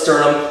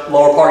sternum,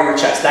 lower part of your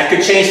chest. That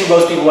could change for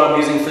most people. What I'm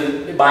using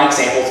for my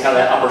example is kind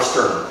of that upper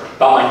sternum,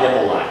 about my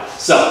nipple line.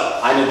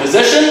 So I'm in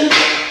position.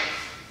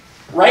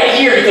 Right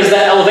here, because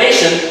that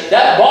elevation,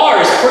 that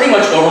bar is pretty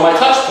much over my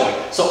touch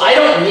point. So I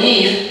don't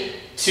need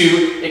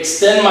to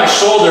extend my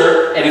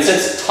shoulder and in a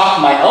sense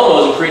tuck my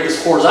elbows and create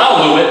this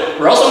horizontal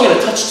movement, or else I'm going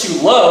to touch too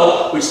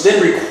low, which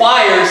then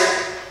requires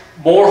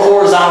more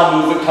horizontal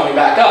movement coming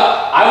back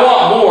up. I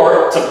want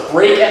more to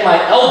break at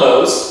my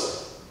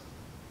elbows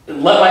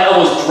and let my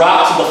elbows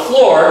drop to the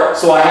floor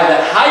so I have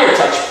that higher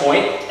touch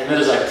point, and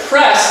then as I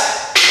press,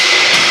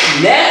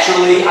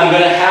 naturally, I'm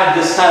going to have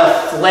this kind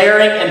of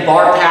flaring and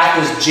bar path,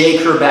 this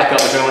J curve back up,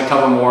 which I'm going to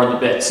cover more in a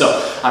bit.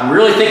 So I'm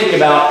really thinking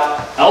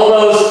about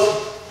elbows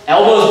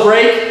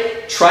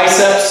break,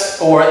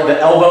 triceps, or the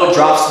elbow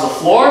drops to the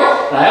floor.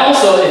 And I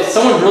also, if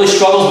someone really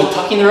struggles with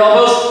tucking their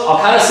elbows, I'll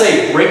kind of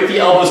say break the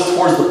elbows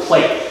towards the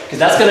plate, because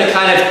that's going to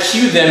kind of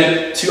cue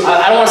them to,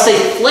 I don't want to say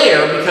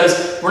flare,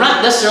 because we're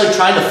not necessarily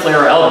trying to flare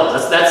our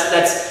elbows.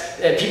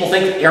 People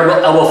think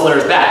elbow flare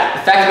is bad.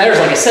 The fact of the matter is,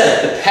 like I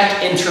said, the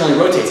pec internally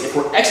rotates. If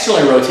we're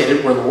externally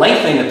rotated, we're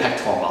lengthening the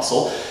pectoral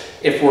muscle.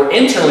 If we're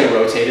internally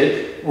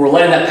rotated, we're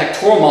letting that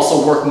pectoral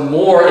muscle work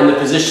more in the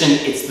position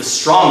it's the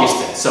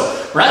strongest in. So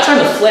we're not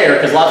trying to flare,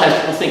 because a lot of times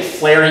people think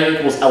flaring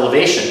equals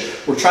elevation.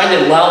 We're trying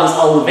to allow this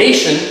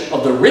elevation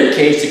of the rib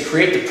cage to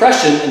create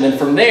depression, and then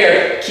from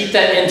there, keep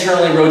that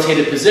internally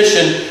rotated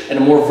position and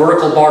a more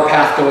vertical bar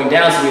path going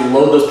down, so we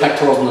load those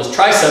pectorals and those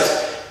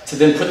triceps to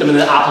then put them in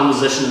the optimal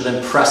position and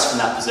then press from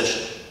that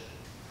position.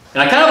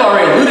 And I kind of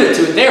already alluded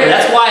to it there, but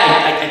that's why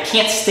I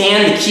can't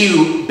stand the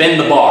cue, bend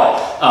the bar.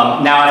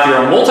 Now, if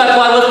you're a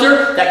multiply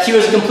lifter, that cue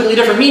has a completely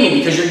different meaning,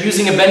 because you're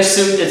using a bench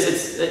suit,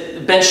 it's a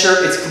bench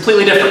shirt, it's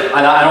completely different.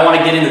 I don't want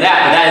to get into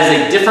that, but that is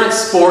a different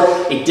sport,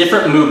 a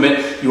different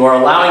movement. You are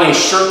allowing a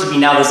shirt to be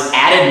now this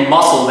added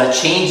muscle that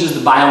changes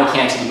the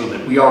biomechanics of the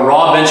movement. We are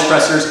raw bench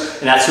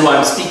pressers, and that's who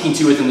I'm speaking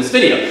to within this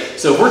video.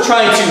 So if we're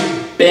trying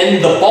to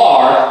bend the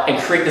bar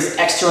and create this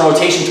external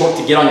rotation torque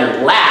to get on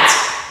your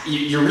lats,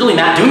 you're really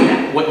not doing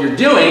that. What you're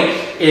doing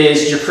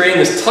is you're creating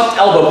this tucked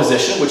elbow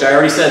position, which I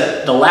already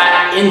said the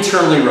lat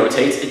internally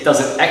rotates, it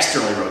doesn't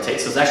externally rotate,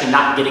 so it's actually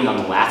not getting on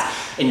the lats.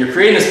 And you're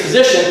creating this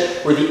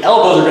position where the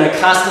elbows are going to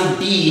constantly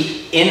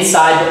be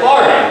inside the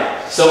bar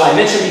band. So I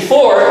mentioned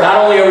before, not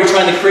only are we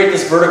trying to create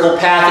this vertical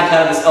path and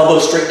kind of this elbow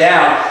straight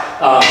down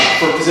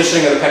for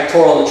positioning of the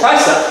pectoral and the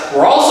tricep,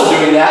 we're also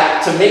doing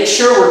that to make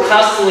sure we're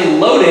constantly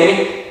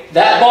loading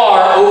that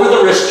bar over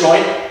the wrist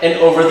joint and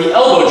over the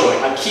elbow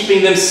joint. I'm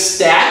keeping them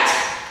stacked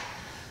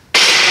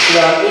so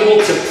that I'm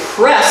able to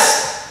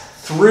press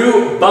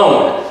through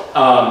bone.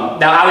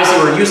 Now obviously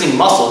we're using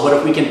muscle, but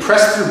if we can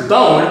press through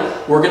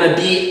bone, we're going to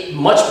be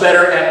much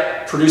better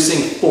at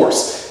producing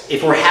force.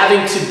 If we're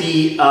having to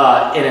be in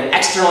an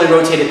externally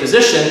rotated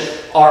position,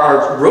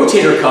 our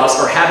rotator cuffs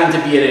are having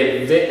to be at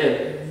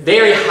a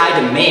very high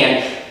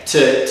demand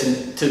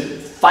to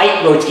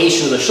fight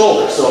rotation of the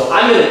shoulder. So if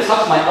I'm going to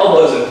tuck my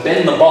elbows and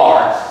bend the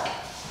bar,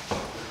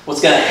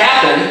 what's going to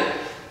happen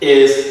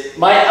is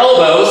my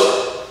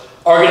elbows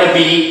are going to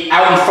be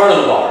out in front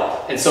of the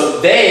bar. And so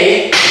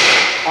they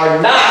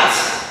are not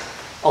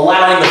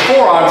allowing the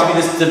forearm to be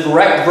this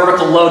direct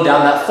vertical load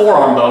down that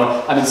forearm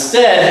bone. I'm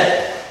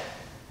instead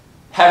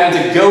having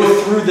to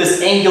go through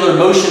this angular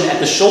motion at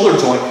the shoulder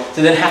joint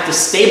to then have to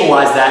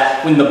stabilize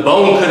that when the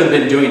bone could have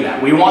been doing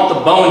that. We want the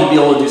bone to be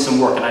able to do some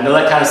work. And I know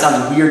that kind of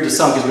sounds weird to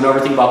some because we don't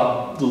ever think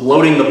about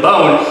loading the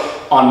bone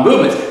on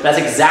movements. That's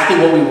exactly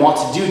what we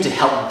want to do to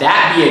help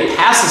that be a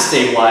passive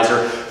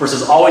stabilizer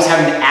versus always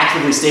having to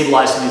actively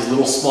stabilize through these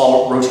little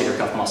small rotator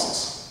cuff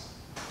muscles.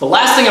 The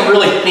last thing I'm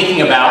really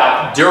thinking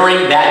about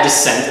during that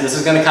descent, and this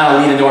is going to kind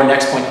of lead into our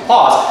next point to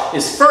pause,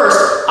 is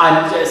first,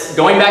 I'm just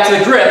going back to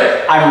the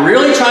grip, I'm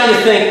really trying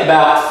to think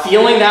about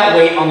feeling that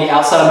weight on the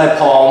outside of my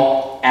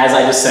palm as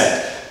I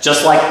descend.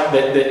 Just like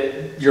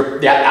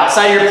the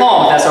outside of your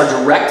palm, that's our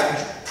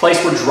direct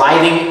place we're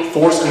driving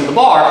force into the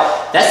bar,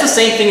 that's the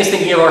same thing as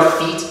thinking of our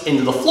feet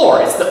into the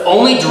floor. It's the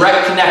only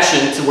direct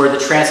connection to where the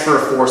transfer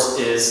of force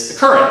is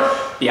occurring.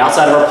 The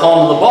outside of our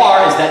palm to the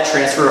bar is that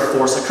transfer of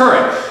force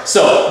occurring.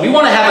 So we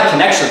want to have a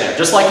connection there.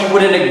 Just like you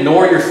wouldn't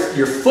ignore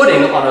your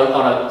footing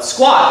on a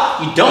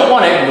squat, you don't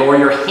want to ignore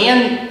your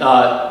hand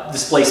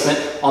displacement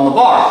on the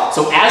bar.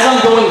 So as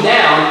I'm going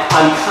down,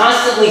 I'm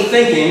constantly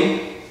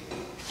thinking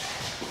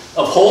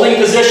of holding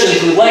position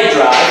through leg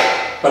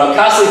drive, but I'm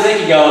constantly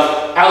thinking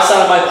of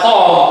outside of my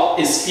palm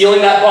is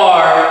feeling that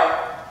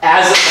bar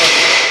as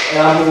and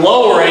I'm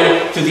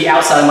lowering to the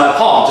outside of my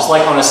palm. Just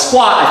like on a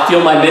squat, I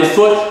feel my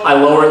midfoot, I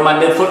lower in my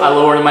midfoot, I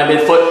lower in my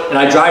midfoot, and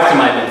I drive through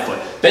my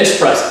midfoot. Bench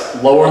press,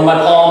 lower in my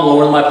palm,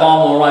 lower in my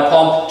palm, lower in my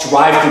palm,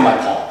 drive through my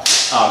palm.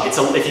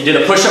 If you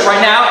did a push-up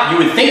right now, you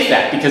would think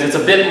that because it's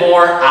a bit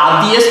more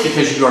obvious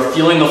because you are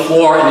feeling the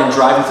floor and then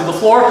driving through the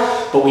floor.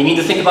 But we need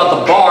to think about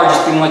the bar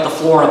just being like the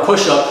floor on a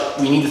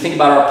push-up. We need to think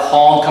about our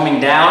palm coming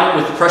down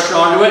with the pressure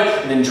onto it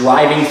and then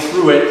driving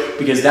through it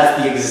because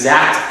that's the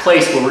exact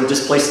place where we're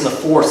displacing the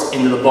force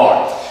into the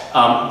bar.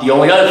 The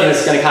only other thing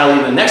that's going to kind of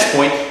lead to the next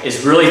point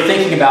is really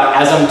thinking about,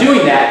 as I'm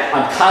doing that,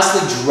 I'm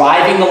constantly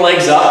driving the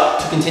legs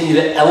up to continue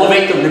to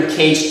elevate the rib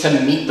cage to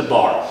meet the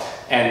bar.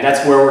 And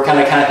that's where we're kind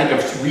of think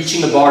of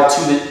reaching the bar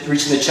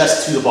reaching the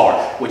chest to the bar,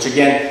 which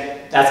again,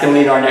 that's going to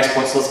lead to our next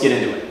point, so let's get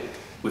into it.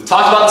 We've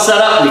talked about the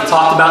setup, we've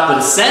talked about the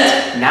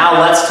descent,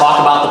 now let's talk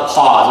about the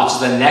pause, which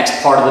is the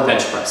next part of the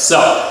bench press. So,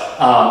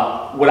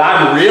 what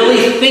I'm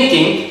really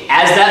thinking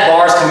as that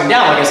bar is coming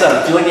down, like I said,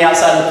 I'm feeling the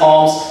outside of the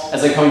palms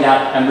as they're coming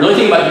down, I'm really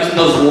thinking about using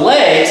those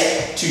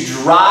legs to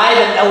drive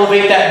and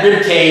elevate that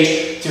rib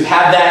cage, to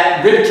have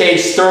that rib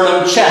cage,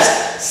 sternum,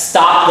 chest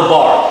stop the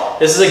bar.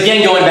 This is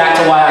again going back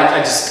to why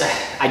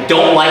I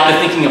don't like the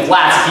thinking of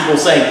lats. People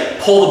saying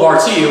pull the bar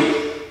to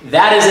you.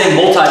 That is a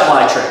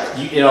multiply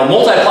trick. You know,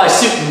 multiply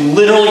suit, you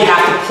literally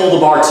have to pull the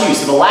bar to you.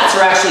 So the lats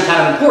are actually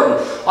kind of important.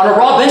 On a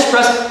raw bench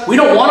press, we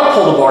don't want to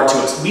pull the bar to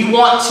us. We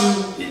want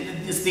to,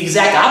 it's the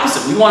exact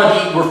opposite.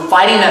 We're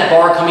fighting that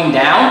bar coming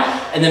down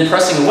and then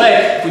pressing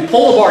away. If we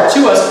pull the bar to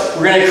us,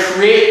 we're going to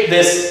create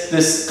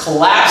this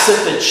collapse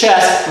at the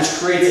chest, which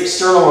creates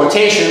external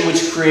rotation,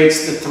 which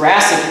creates the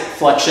thoracic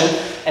flexion,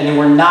 and then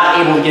we're not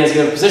able to get as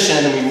good of a position,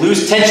 and then we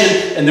lose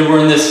tension, and then we're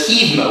in this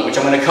heave mode, which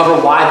I'm going to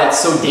cover why that's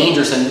so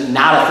dangerous and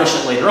not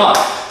efficient later on.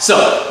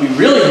 So we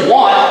really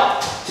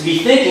want to be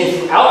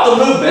thinking throughout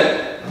the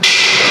movement,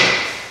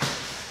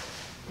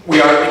 we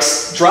are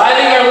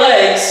driving our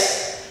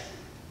legs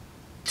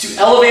to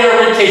elevate our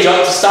ribcage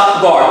up to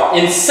stop the bar.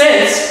 In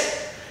sense,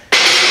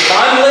 if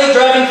I'm leg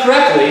driving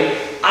correctly,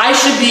 I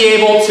should be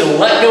able to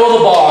let go of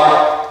the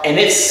bar and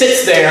it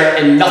sits there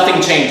and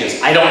nothing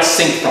changes. I don't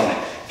sink from it.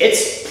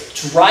 It's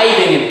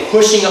driving and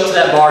pushing up to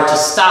that bar to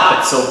stop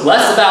it. So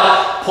less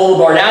about pull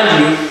the bar down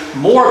to you,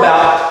 more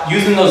about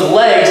using those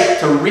legs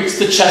to reach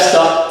the chest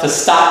up to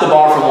stop the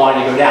bar from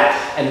wanting to go down.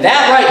 And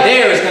that right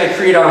there is going to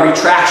create our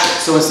retraction.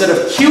 So instead of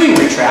cueing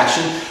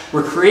retraction,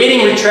 we're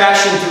creating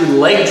retraction through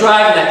leg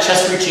drive and that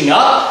chest reaching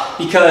up,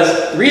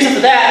 because the reason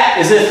for that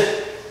is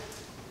if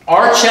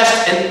our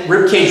chest and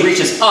rib cage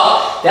reaches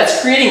up,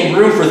 that's creating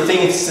room for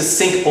things to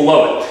sink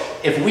below it.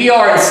 If we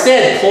are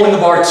instead pulling the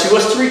bar to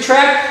us to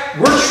retract,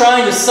 we're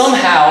trying to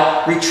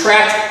somehow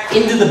retract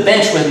into the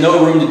bench with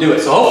no room to do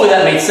it. So hopefully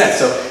that made sense.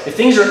 So if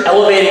things are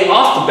elevating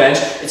off the bench,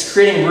 it's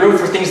creating room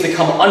for things to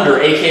come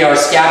under, aka our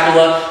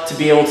scapula, to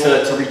be able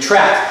to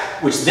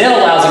retract, which then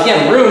allows,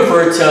 again, room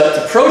for it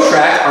to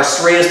protract, our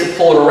serratus to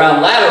pull it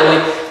around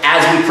laterally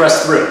as we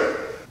press through.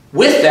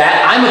 With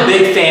that, I'm a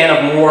big fan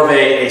of more of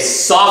a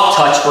soft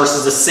touch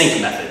versus a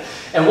sink method.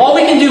 And while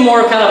we can do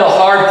more kind of a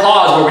hard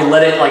pause where we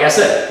let it, like I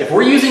said, if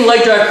we're using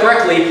leg drive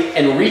correctly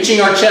and reaching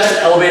our chest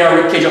and elevating our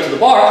ribcage up to the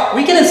bar,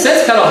 we can in a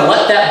sense kind of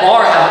let that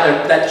bar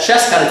have, that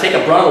chest kind of take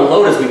a brunt of the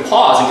load as we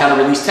pause and kind of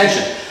release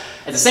tension.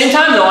 At the same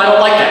time though, I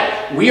don't like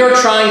that. We are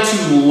trying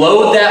to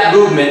load that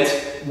movement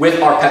with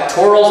our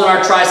pectorals and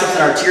our triceps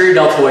and our anterior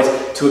deltoids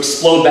to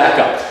explode back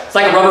up. It's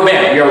like a rubber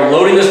band. We are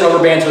loading this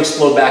rubber band to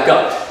explode back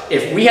up.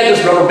 If we had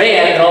this rubber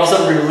band and all of a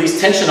sudden we release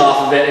tension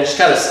off of it and just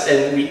kind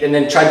of and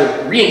then try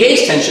to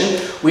re-engage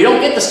tension, we don't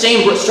get the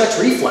same stretch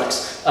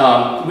reflex.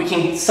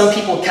 Some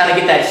people kind of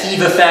get that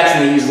heave effect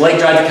and they use leg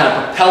drive to kind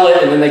of propel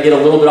it, and then they get a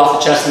little bit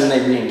off the chest and then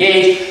they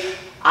re-engage.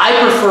 I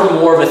prefer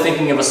more of a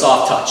thinking of a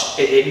soft touch.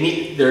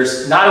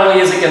 There's not only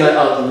is it going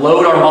to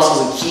load our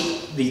muscles and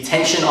keep the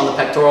tension on the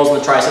pectorals and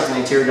the triceps and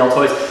the anterior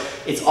deltoids,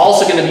 it's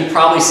also going to be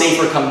probably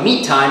safer come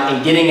meet time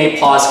and getting a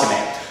pause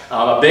command.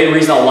 A big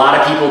reason a lot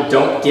of people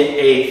don't get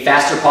a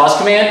faster pause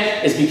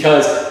command is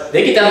because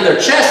they get down to their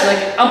chest and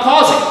like, I'm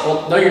pausing.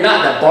 Well, no, you're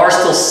not. That bar's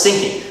still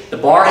sinking. The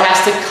bar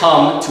has to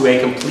come to a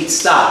complete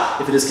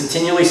stop. If it is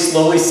continually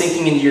slowly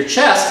sinking into your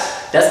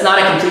chest, that's not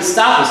a complete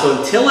stop. And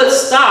so until it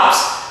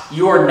stops,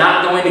 you are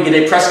not going to get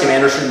a press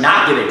command or should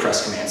not get a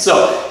press command.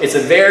 So it's a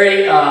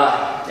very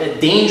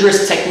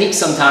dangerous technique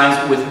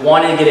sometimes with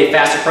wanting to get a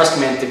faster press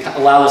command to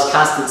allow this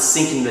constant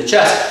sinking to the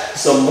chest.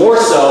 So more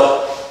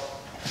so,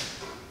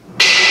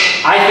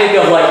 I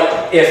think of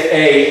like if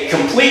a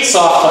complete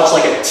soft touch,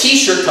 like a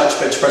t-shirt touch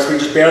bench press, where you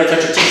just barely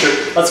touch your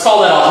t-shirt, let's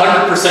call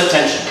that 100%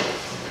 tension.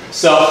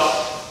 So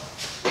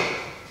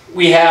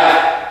we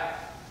have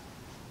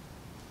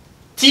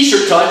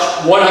t-shirt touch,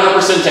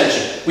 100%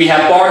 tension. We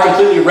have bar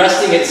completely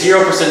resting at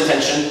 0%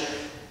 tension.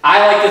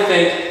 I like to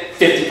think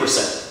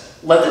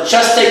 50%. Let the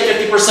chest take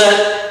 50%,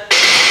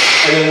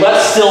 and then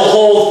let's still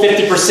hold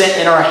 50%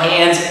 in our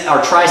hands,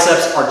 our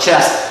triceps, our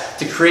chest,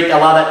 to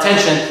allow that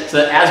tension so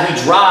that as we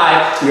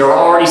drive, we are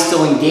already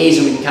still engaged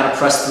and we can kind of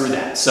press through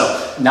that.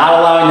 So not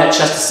allowing that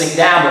chest to sink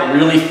down, but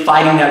really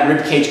fighting that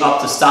rib cage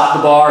up to stop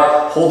the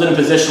bar, hold it in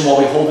position while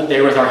we hold it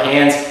there with our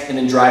hands, and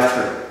then drive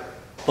through.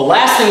 The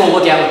last thing we'll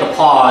look at with the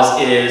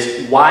pause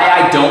is why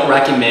I don't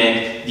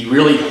recommend the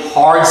really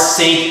hard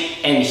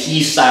sink and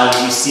heave style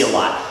that we see a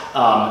lot.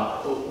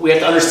 We have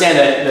to understand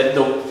that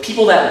the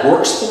people that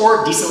work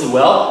sport decently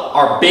well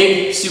are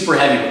big, super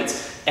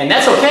heavyweights. And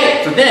that's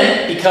okay for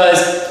them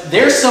because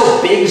they're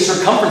so big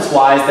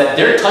circumference-wise that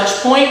their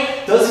touch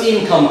point doesn't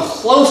even come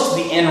close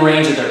to the end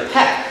range of their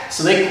pec.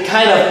 So they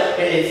kind of,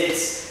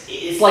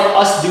 it's like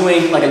us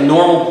doing, like a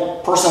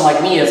normal person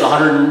like me that's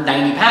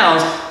 190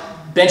 pounds,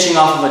 benching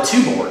off of a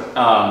two board.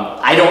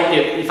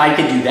 If I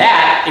could do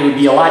that, it would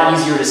be a lot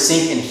easier to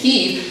sink and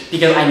heave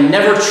because I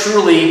never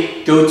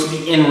truly go to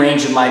the end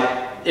range of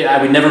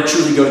I would never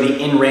truly go to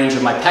the end range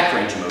of my pec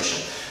range of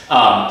motion.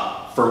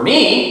 For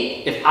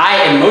me, if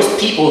I and most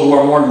people who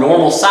are more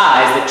normal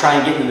size that try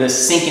and get into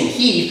this sink and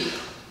heave,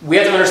 we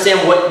have to understand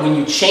when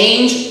you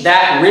change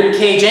that rib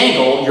cage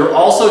angle, you're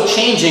also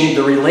changing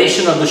the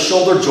relation of the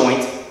shoulder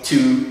joint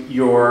to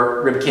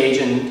your rib cage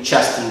and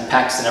chest and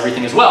pecs and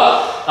everything as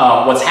well.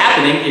 What's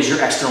happening is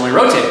you're externally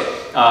rotating.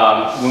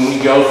 When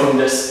we go from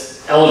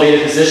this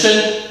elevated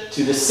position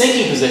to the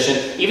sinking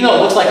position, even though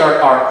it looks like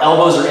our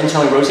elbows are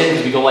internally rotating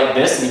because we go like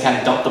this and we kind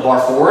of dump the bar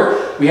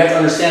forward, we have to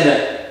understand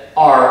that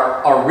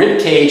our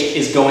rib cage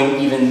is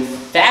going even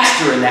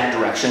faster in that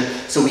direction.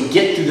 So we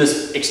get through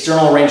this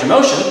external range of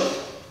motion,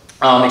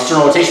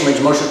 external rotation range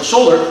of motion at the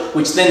shoulder,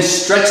 which then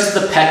stretches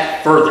the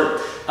pec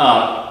further.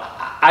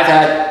 I've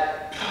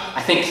had,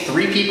 I think,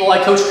 3 people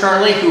I coach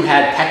currently who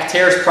had pec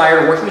tears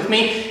prior to working with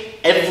me.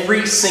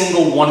 Every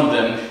single one of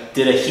them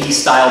did a heave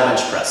style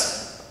bench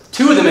press.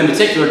 Two of them in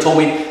particular told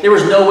me there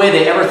was no way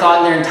they ever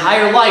thought in their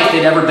entire life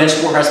they'd ever bench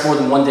press more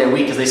than 1 day a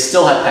week because they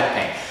still have pec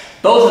pain.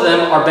 Both of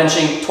them are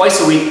benching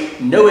twice a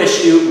week, no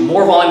issue,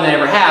 more volume than they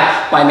ever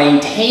have by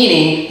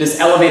maintaining this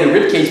elevated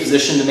ribcage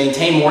position to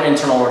maintain more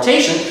internal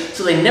rotation,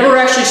 so they never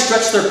actually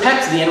stretch their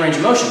pec to the end range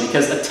of motion,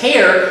 because a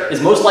tear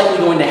is most likely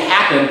going to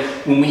happen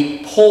when we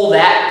pull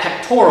that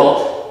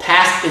pectoral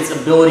past its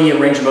ability of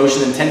range of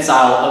motion and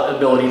tensile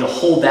ability to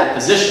hold that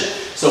position.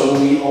 So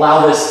when we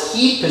allow this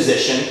heat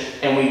position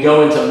and we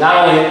go into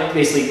not only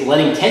basically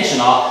letting tension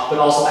off, but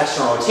also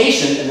external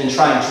rotation, and then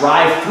try and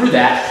drive through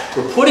that,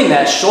 we're putting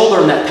that shoulder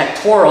and that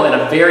pectoral in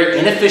a very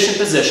inefficient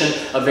position,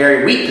 a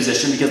very weak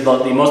position, because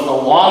the most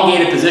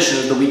elongated position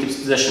is the weakest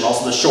position,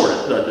 also the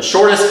shortest. The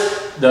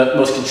shortest, the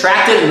most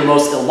contracted, and the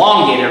most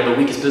elongated are the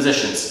weakest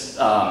positions.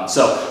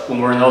 So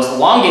when we're in those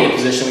elongated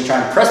position, we try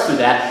and press through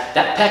that.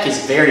 That pec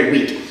is very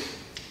weak.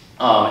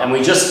 And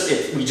we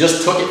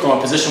just took it from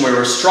a position where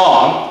we're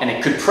strong and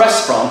it could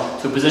press from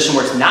to a position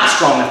where it's not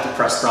strong enough to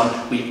press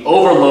from. We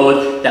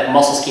overload that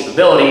muscle's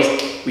capabilities.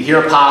 We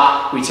hear a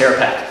pop, we tear a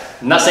pec.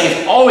 I'm not saying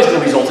it's always going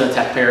to result in a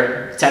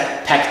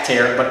pec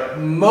tear, but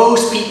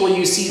most people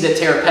you see that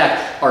tear a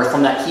pec are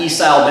from that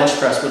he-style bench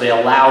press, where they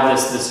allow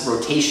this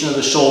rotation of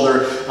the shoulder,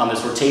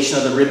 this rotation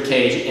of the rib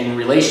cage in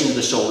relation to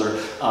the shoulder,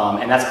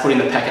 and that's putting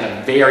the pec in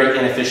a very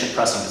inefficient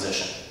pressing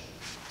position.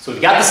 So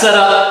we've got the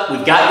setup,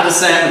 we've got the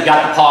descent, we've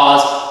got the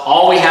pause.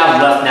 All we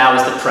have left now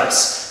is the press.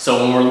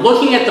 So when we're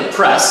looking at the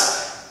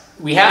press,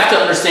 we have to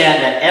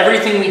understand that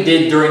everything we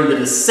did during the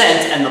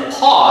descent and the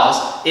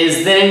pause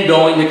is then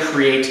going to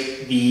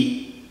create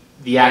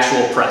the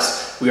actual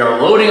press. We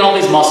are loading all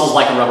these muscles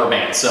like a rubber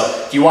band. So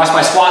if you watched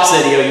my squats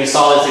video, you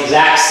saw this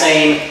exact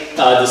same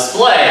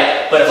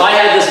display, but if I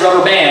had this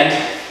rubber band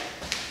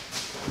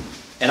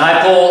and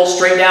I pull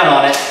straight down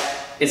on it,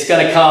 it's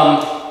going to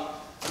come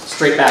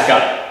straight back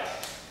up.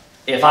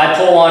 If I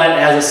pull on it and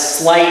it has a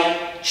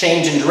slight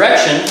change in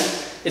direction,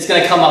 it's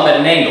going to come up at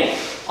an angle.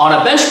 On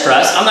a bench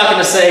press, I'm not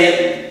going to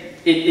say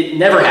it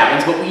never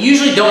happens, but we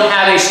usually don't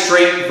have a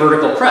straight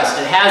vertical press.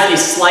 It has a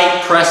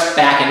slight press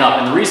backing up.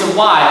 And the reason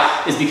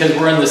why is because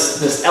we're in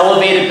this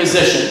elevated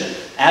position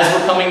as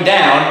we're coming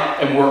down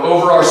and we're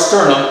over our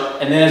sternum.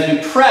 And then as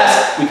we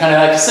press, we kind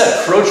of, like I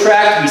said,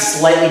 protract, we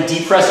slightly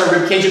depress our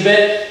rib cage a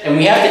bit, and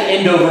we have to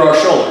end over our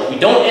shoulders. We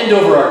don't end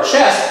over our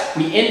chest,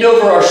 we end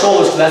over our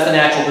shoulders because that's the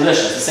natural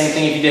position. It's the same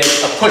thing if you did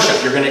a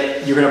push-up.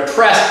 You're gonna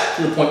press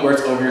to the point where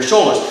it's over your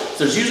shoulders.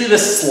 So there's usually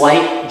this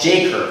slight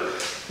J-curve.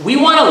 We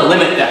want to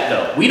limit that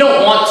though. We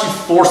don't want to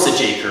force a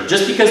J-curve.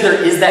 Just because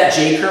there is that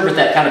J-curve with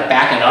that kind of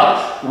backing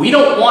up, we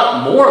don't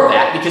want more of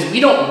that because we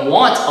don't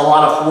want a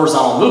lot of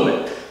horizontal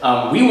movement.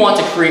 We want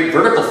to create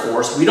vertical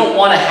force. We don't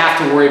want to have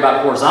to worry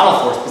about horizontal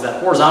force, because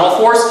that horizontal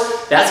force,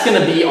 that's going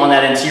to be on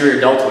that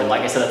anterior deltoid.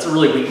 Like I said, that's a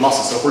really weak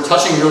muscle. So if we're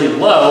touching really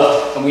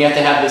low and we have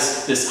to have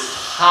this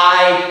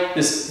high,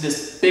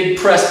 this big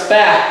press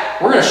back,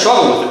 we're going to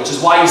struggle with it, which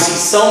is why you see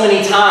so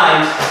many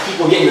times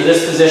people get into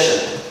this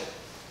position.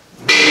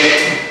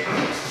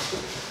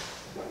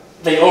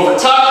 They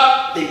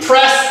overtuck, they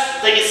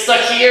press, they get stuck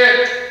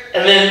here,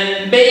 and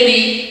then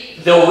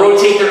maybe they'll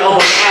rotate their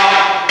elbows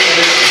out,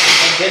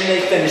 and then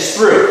they finish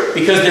through,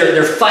 because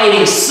they're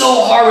fighting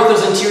so hard with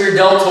those anterior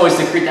deltoids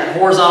to create that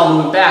horizontal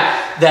movement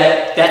back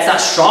that's not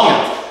strong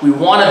enough. We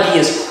want to be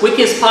as quick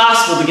as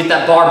possible to get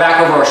that bar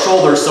back over our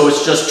shoulders, so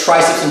it's just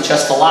triceps and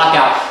chest to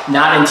lockout,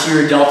 not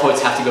anterior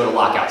deltoids have to go to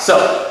lockout.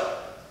 So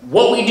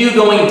what we do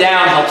going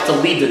down helps to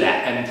lead to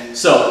that. And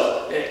so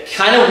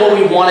kind of what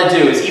we want to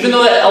do is, even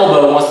though that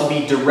elbow wants to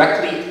be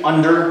directly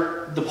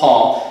under the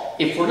palm,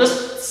 if we're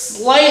just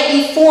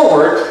slightly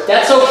forward,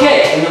 that's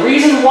okay. And the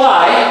reason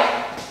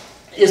why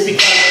is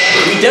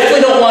because we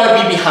definitely don't want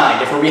to be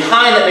behind. If we're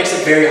behind, that makes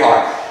it very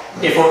hard.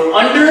 If we're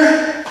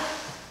under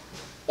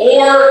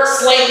or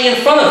slightly in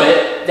front of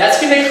it, that's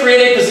going to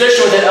create a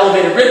position with that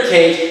elevated rib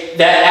cage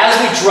that as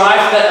we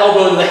drive that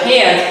elbow to the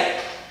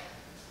hand,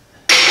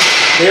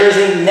 there is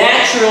a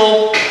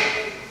natural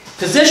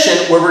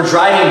position where we're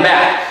driving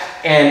back.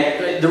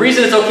 And the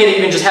reason it's okay to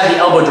even just have the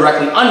elbow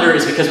directly under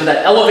is because with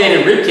that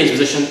elevated rib cage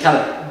position kind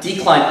of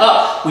decline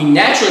up, we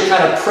naturally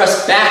kind of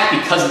press back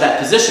because of that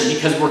position,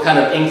 because we're kind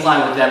of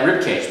inclined with that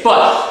rib cage.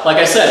 But like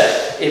I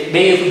said,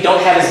 maybe if we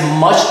don't have as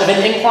much of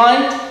an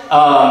incline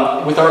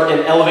with our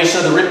elevation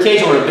of the rib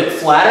cage, or a bit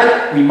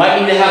flatter, we might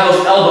need to have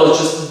those elbows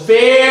just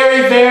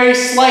very, very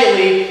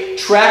slightly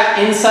track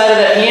inside of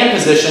that hand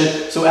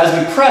position. So as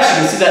we press,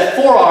 you can see that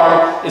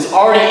forearm is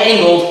already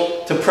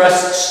angled to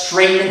press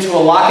straight into a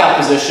lockout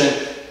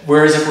position,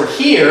 whereas if we're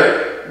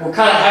here, we're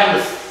kind of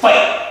having to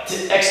fight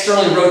to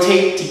externally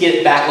rotate to get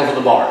it back over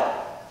the bar.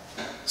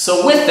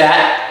 So with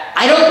that,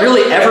 I don't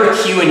really ever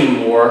cue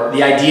anymore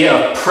the idea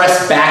of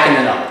press back and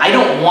then up. I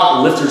don't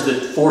want lifters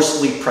that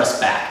forcefully press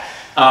back.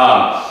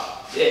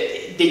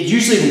 It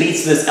usually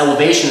leads to this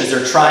elevation as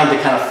they're trying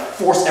to kind of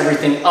force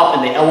everything up,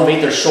 and they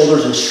elevate their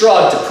shoulders and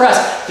shrug to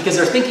press because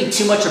they're thinking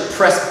too much of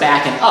press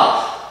back and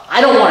up.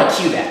 I don't want to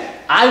cue that.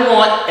 I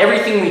want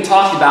everything we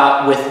talked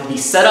about with the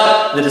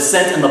setup, the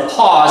descent, and the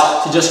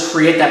pause to just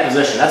create that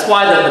position. That's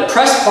why the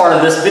press part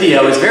of this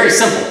video is very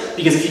simple,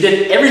 because if you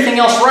did everything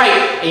else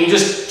right and you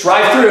just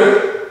drive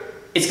through,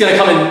 it's gonna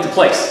come into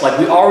place. Like,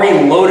 we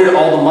already loaded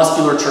all the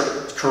musculature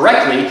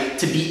correctly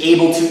to be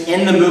able to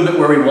end the movement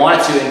where we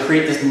want it to and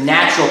create this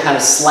natural kind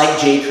of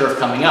slight J curve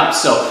coming up.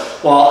 So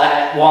while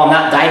I'm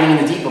not diving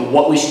in the deep of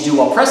what we should do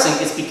while pressing,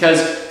 it's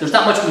because there's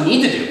not much we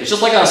need to do. It's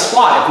just like on a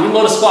squat. If we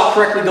load a squat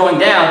correctly going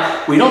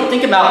down, we don't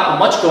think about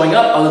much going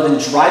up other than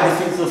drive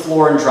the feet to the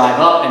floor and drive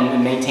up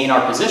and maintain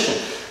our position.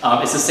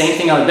 It's the same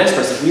thing on the bench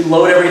press. If we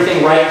load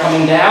everything right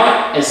coming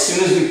down, as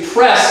soon as we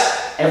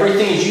press,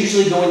 everything is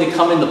usually going to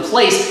come into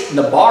place, and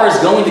the bar is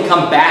going to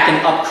come back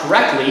and up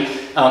correctly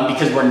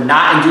because we're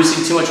not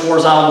inducing too much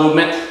horizontal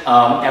movement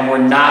and we're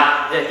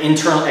not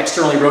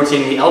externally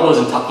rotating the elbows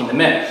and tucking them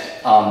in.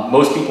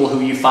 Most people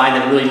who you find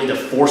that really need to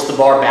force the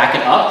bar back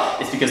and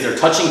up, it's because they're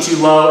touching too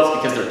low,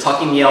 it's because they're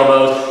tucking the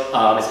elbows,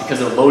 it's because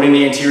they're loading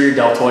the anterior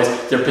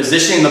deltoids, they're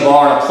positioning the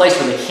bar in a place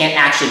where they can't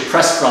actually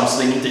press from, so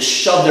they need to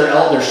shove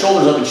their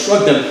shoulders up and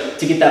shrug them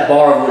to get that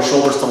bar over their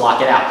shoulders to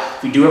lock it out.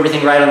 If we do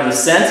everything right on the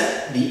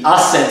descent, the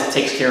ascent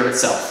takes care of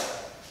itself.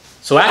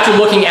 So after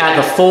looking at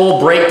the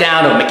full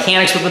breakdown of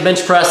mechanics with the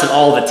bench press and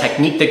all of the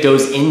technique that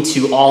goes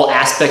into all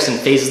aspects and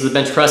phases of the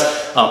bench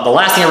press, the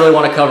last thing I really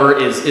want to cover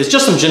is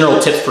just some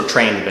general tips for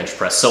training the bench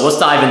press. So let's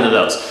dive into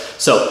those.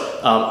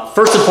 So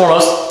first and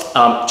foremost,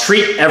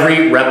 treat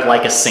every rep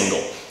like a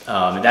single.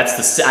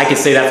 I can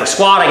say that for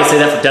squat, I can say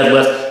that for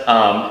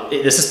deadlift.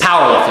 This is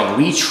powerlifting.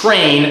 We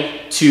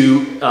train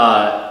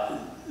to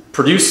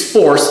produce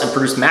force and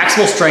produce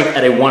maximal strength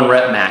at a 1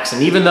 rep max.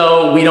 And even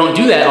though we don't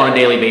do that on a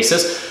daily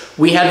basis,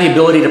 we have the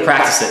ability to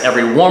practice it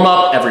every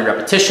warm-up, every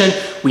repetition.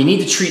 We need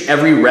to treat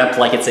every rep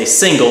like it's a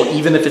single,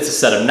 even if it's a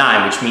set of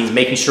 9, which means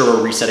making sure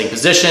we're resetting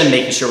position,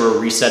 making sure we're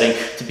resetting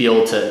to be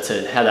able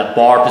to have that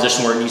bar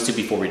position where it needs to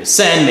before we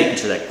descend, making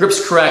sure that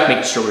grip's correct,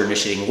 making sure we're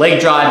initiating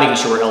leg drive, making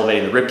sure we're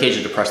elevating the ribcage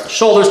to depress the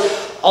shoulders.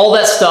 All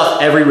that stuff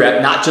every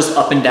rep, not just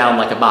up and down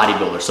like a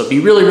bodybuilder. So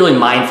be really, really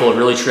mindful of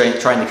really trying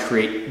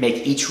to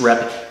make each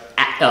rep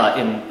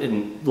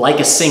like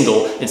a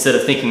single instead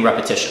of thinking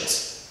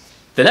repetitions.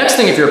 The next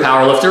thing, if you're a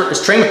powerlifter,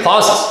 is train with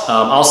pauses.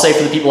 I'll say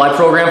for the people I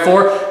program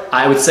for,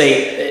 I would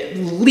say at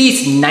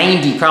least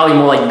 90, probably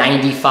more like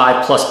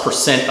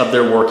 95+% of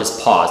their work is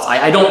paused.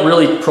 I don't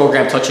really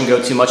program touch and go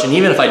too much, and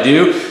even if I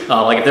do,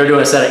 like if they're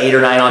doing a set of 8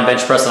 or 9 on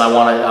bench press and I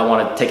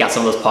want to take out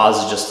some of those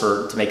pauses just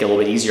to make it a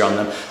little bit easier on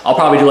them, I'll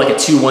probably do like a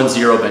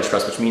 2-1-0 bench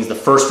press, which means the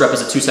first rep is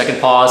a 2-second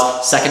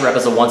pause, second rep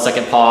is a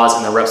 1-second pause,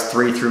 and the reps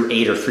 3 through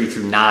 8 or 3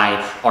 through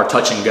 9 are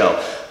touch and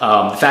go.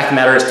 The fact of the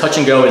matter is, touch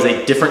and go is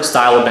a different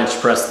style of bench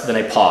press than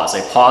a pause.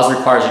 A pause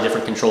requires a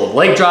different control of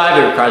leg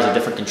drive. It requires a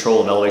different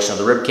control of elevation of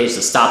the ribcage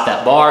to stop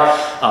that bar.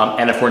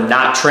 And if we're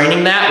not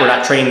training that, we're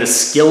not training the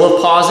skill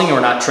of pausing, and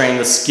we're not training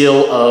the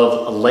skill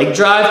of leg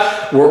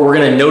drive, we're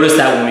going to notice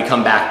that when we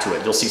come back to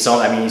it. You'll see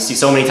you see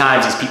so many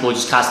times these people who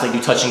just constantly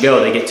do touch and go.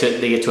 They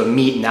get to a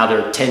meet and now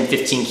they're 10,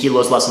 15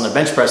 kilos less on their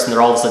bench press and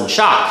they're all of a sudden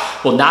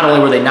shocked. Well, not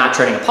only were they not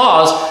training a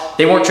pause,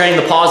 they weren't training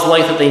the pause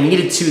length that they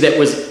needed to that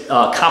was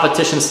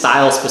competition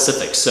style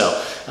specific.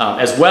 So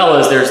as well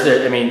as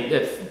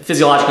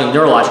physiologically and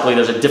neurologically,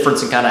 there's a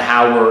difference in kind of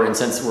how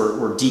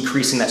we're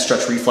decreasing that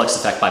stretch reflex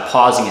effect by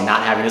pausing and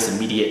not having this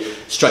immediate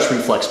stretch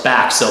reflex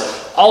back. So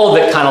all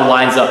of it kind of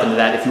lines up into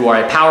that. If you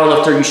are a power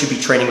lifter, you should be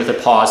training with a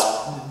pause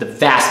the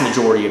vast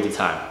majority of the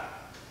time.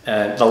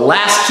 The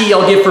last key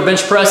I'll give for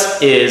bench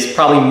press is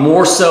probably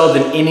more so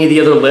than any of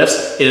the other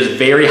lifts. It is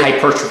very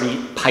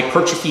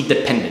hypertrophy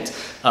dependent.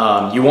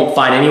 You won't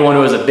find anyone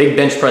who has a big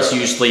bench press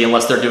usually,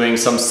 unless they're doing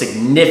some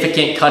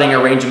significant cutting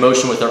or range of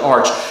motion with their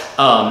arch,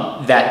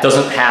 that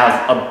doesn't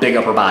have a big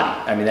upper body.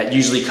 I mean, that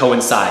usually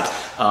coincides.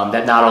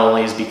 That not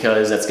only is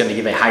because that's going to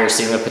give a higher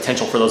ceiling of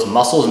potential for those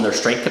muscles and their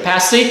strength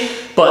capacity,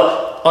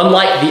 but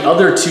unlike the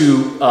other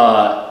two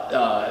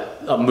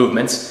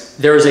movements,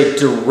 there is a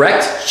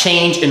direct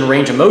change in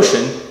range of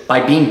motion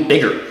by being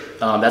bigger.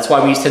 That's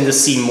why we tend to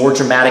see more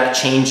dramatic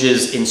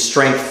changes in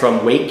strength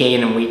from weight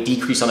gain and weight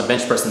decrease on a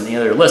bench press than the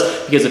other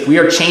lifts. Because if we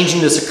are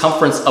changing the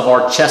circumference of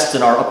our chest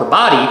and our upper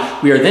body,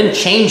 we are then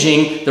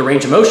changing the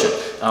range of motion.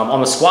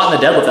 On the squat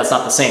and the deadlift, that's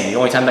not the same. The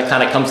only time that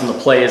kind of comes into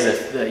play is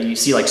if you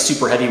see like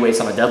super heavyweights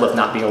on a deadlift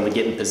not being able to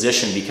get in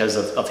position because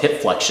of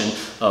hip flexion,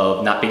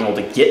 of not being able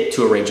to get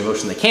to a range of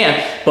motion they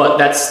can, but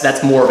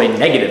that's more of a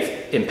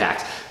negative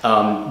impact.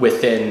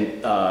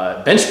 Within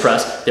bench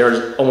press,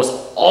 there's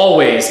almost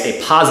always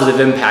a positive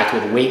impact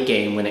with weight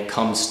gain when it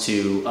comes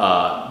to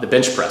the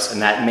bench press,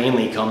 and that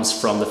mainly comes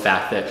from the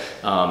fact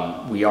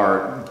that we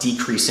are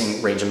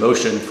decreasing range of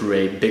motion through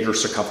a bigger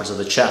circumference of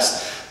the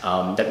chest.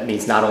 That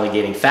means not only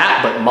gaining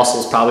fat, but muscle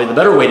is probably the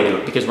better way to do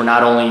it, because we're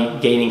not only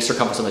gaining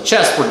circumference on the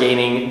chest, we're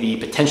gaining the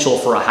potential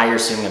for a higher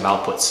ceiling of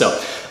output. So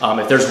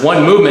if there's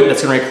one movement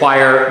that's going to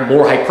require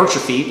more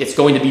hypertrophy, it's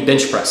going to be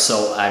bench press.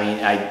 So I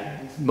mean,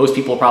 most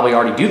people probably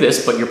already do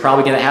this, but you're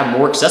probably going to have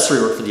more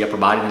accessory work for the upper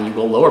body than you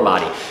will lower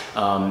body.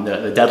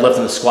 The deadlift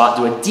and the squat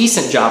do a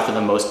decent job for the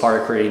most part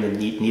of creating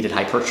the needed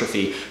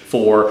hypertrophy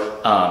for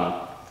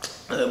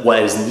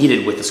what is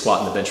needed with the squat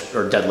and the bench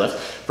or deadlift.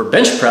 For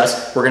bench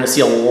press, we're going to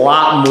see a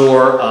lot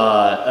more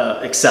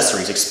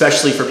accessories,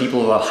 especially for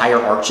people who have higher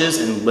arches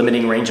and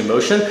limiting range of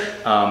motion.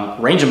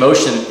 Range of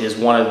motion is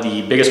one of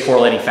the biggest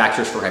correlating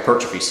factors for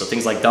hypertrophy. So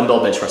things like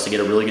dumbbell bench press to get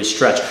a really good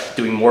stretch,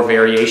 doing more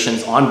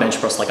variations on bench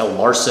press like a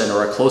Larson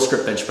or a close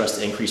grip bench press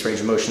to increase range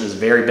of motion is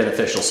very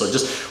beneficial. So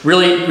just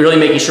really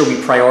making sure we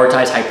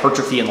prioritize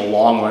hypertrophy in the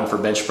long run for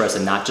bench press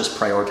and not just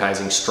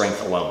prioritizing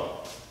strength alone.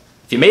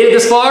 If you made it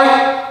this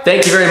far,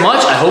 thank you very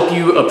much. I hope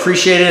you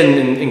appreciated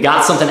and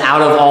got something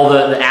out of all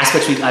the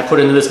aspects I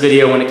put into this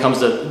video when it comes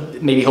to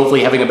maybe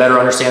hopefully having a better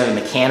understanding of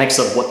the mechanics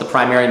of what the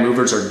primary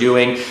movers are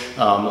doing,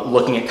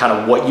 looking at kind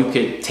of what you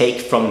could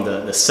take from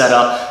the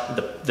setup,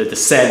 the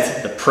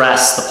descent, the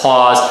press, the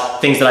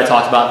pause, things that I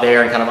talked about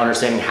there, and kind of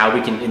understanding how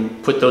we can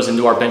put those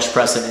into our bench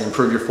press and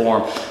improve your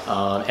form.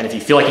 And if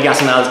you feel like you got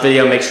something out of this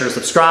video, make sure to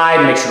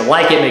subscribe, make sure to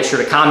like it, make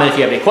sure to comment if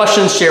you have any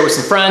questions, share with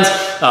some friends,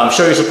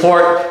 show your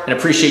support, and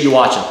appreciate you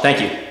watching.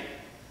 Thank you.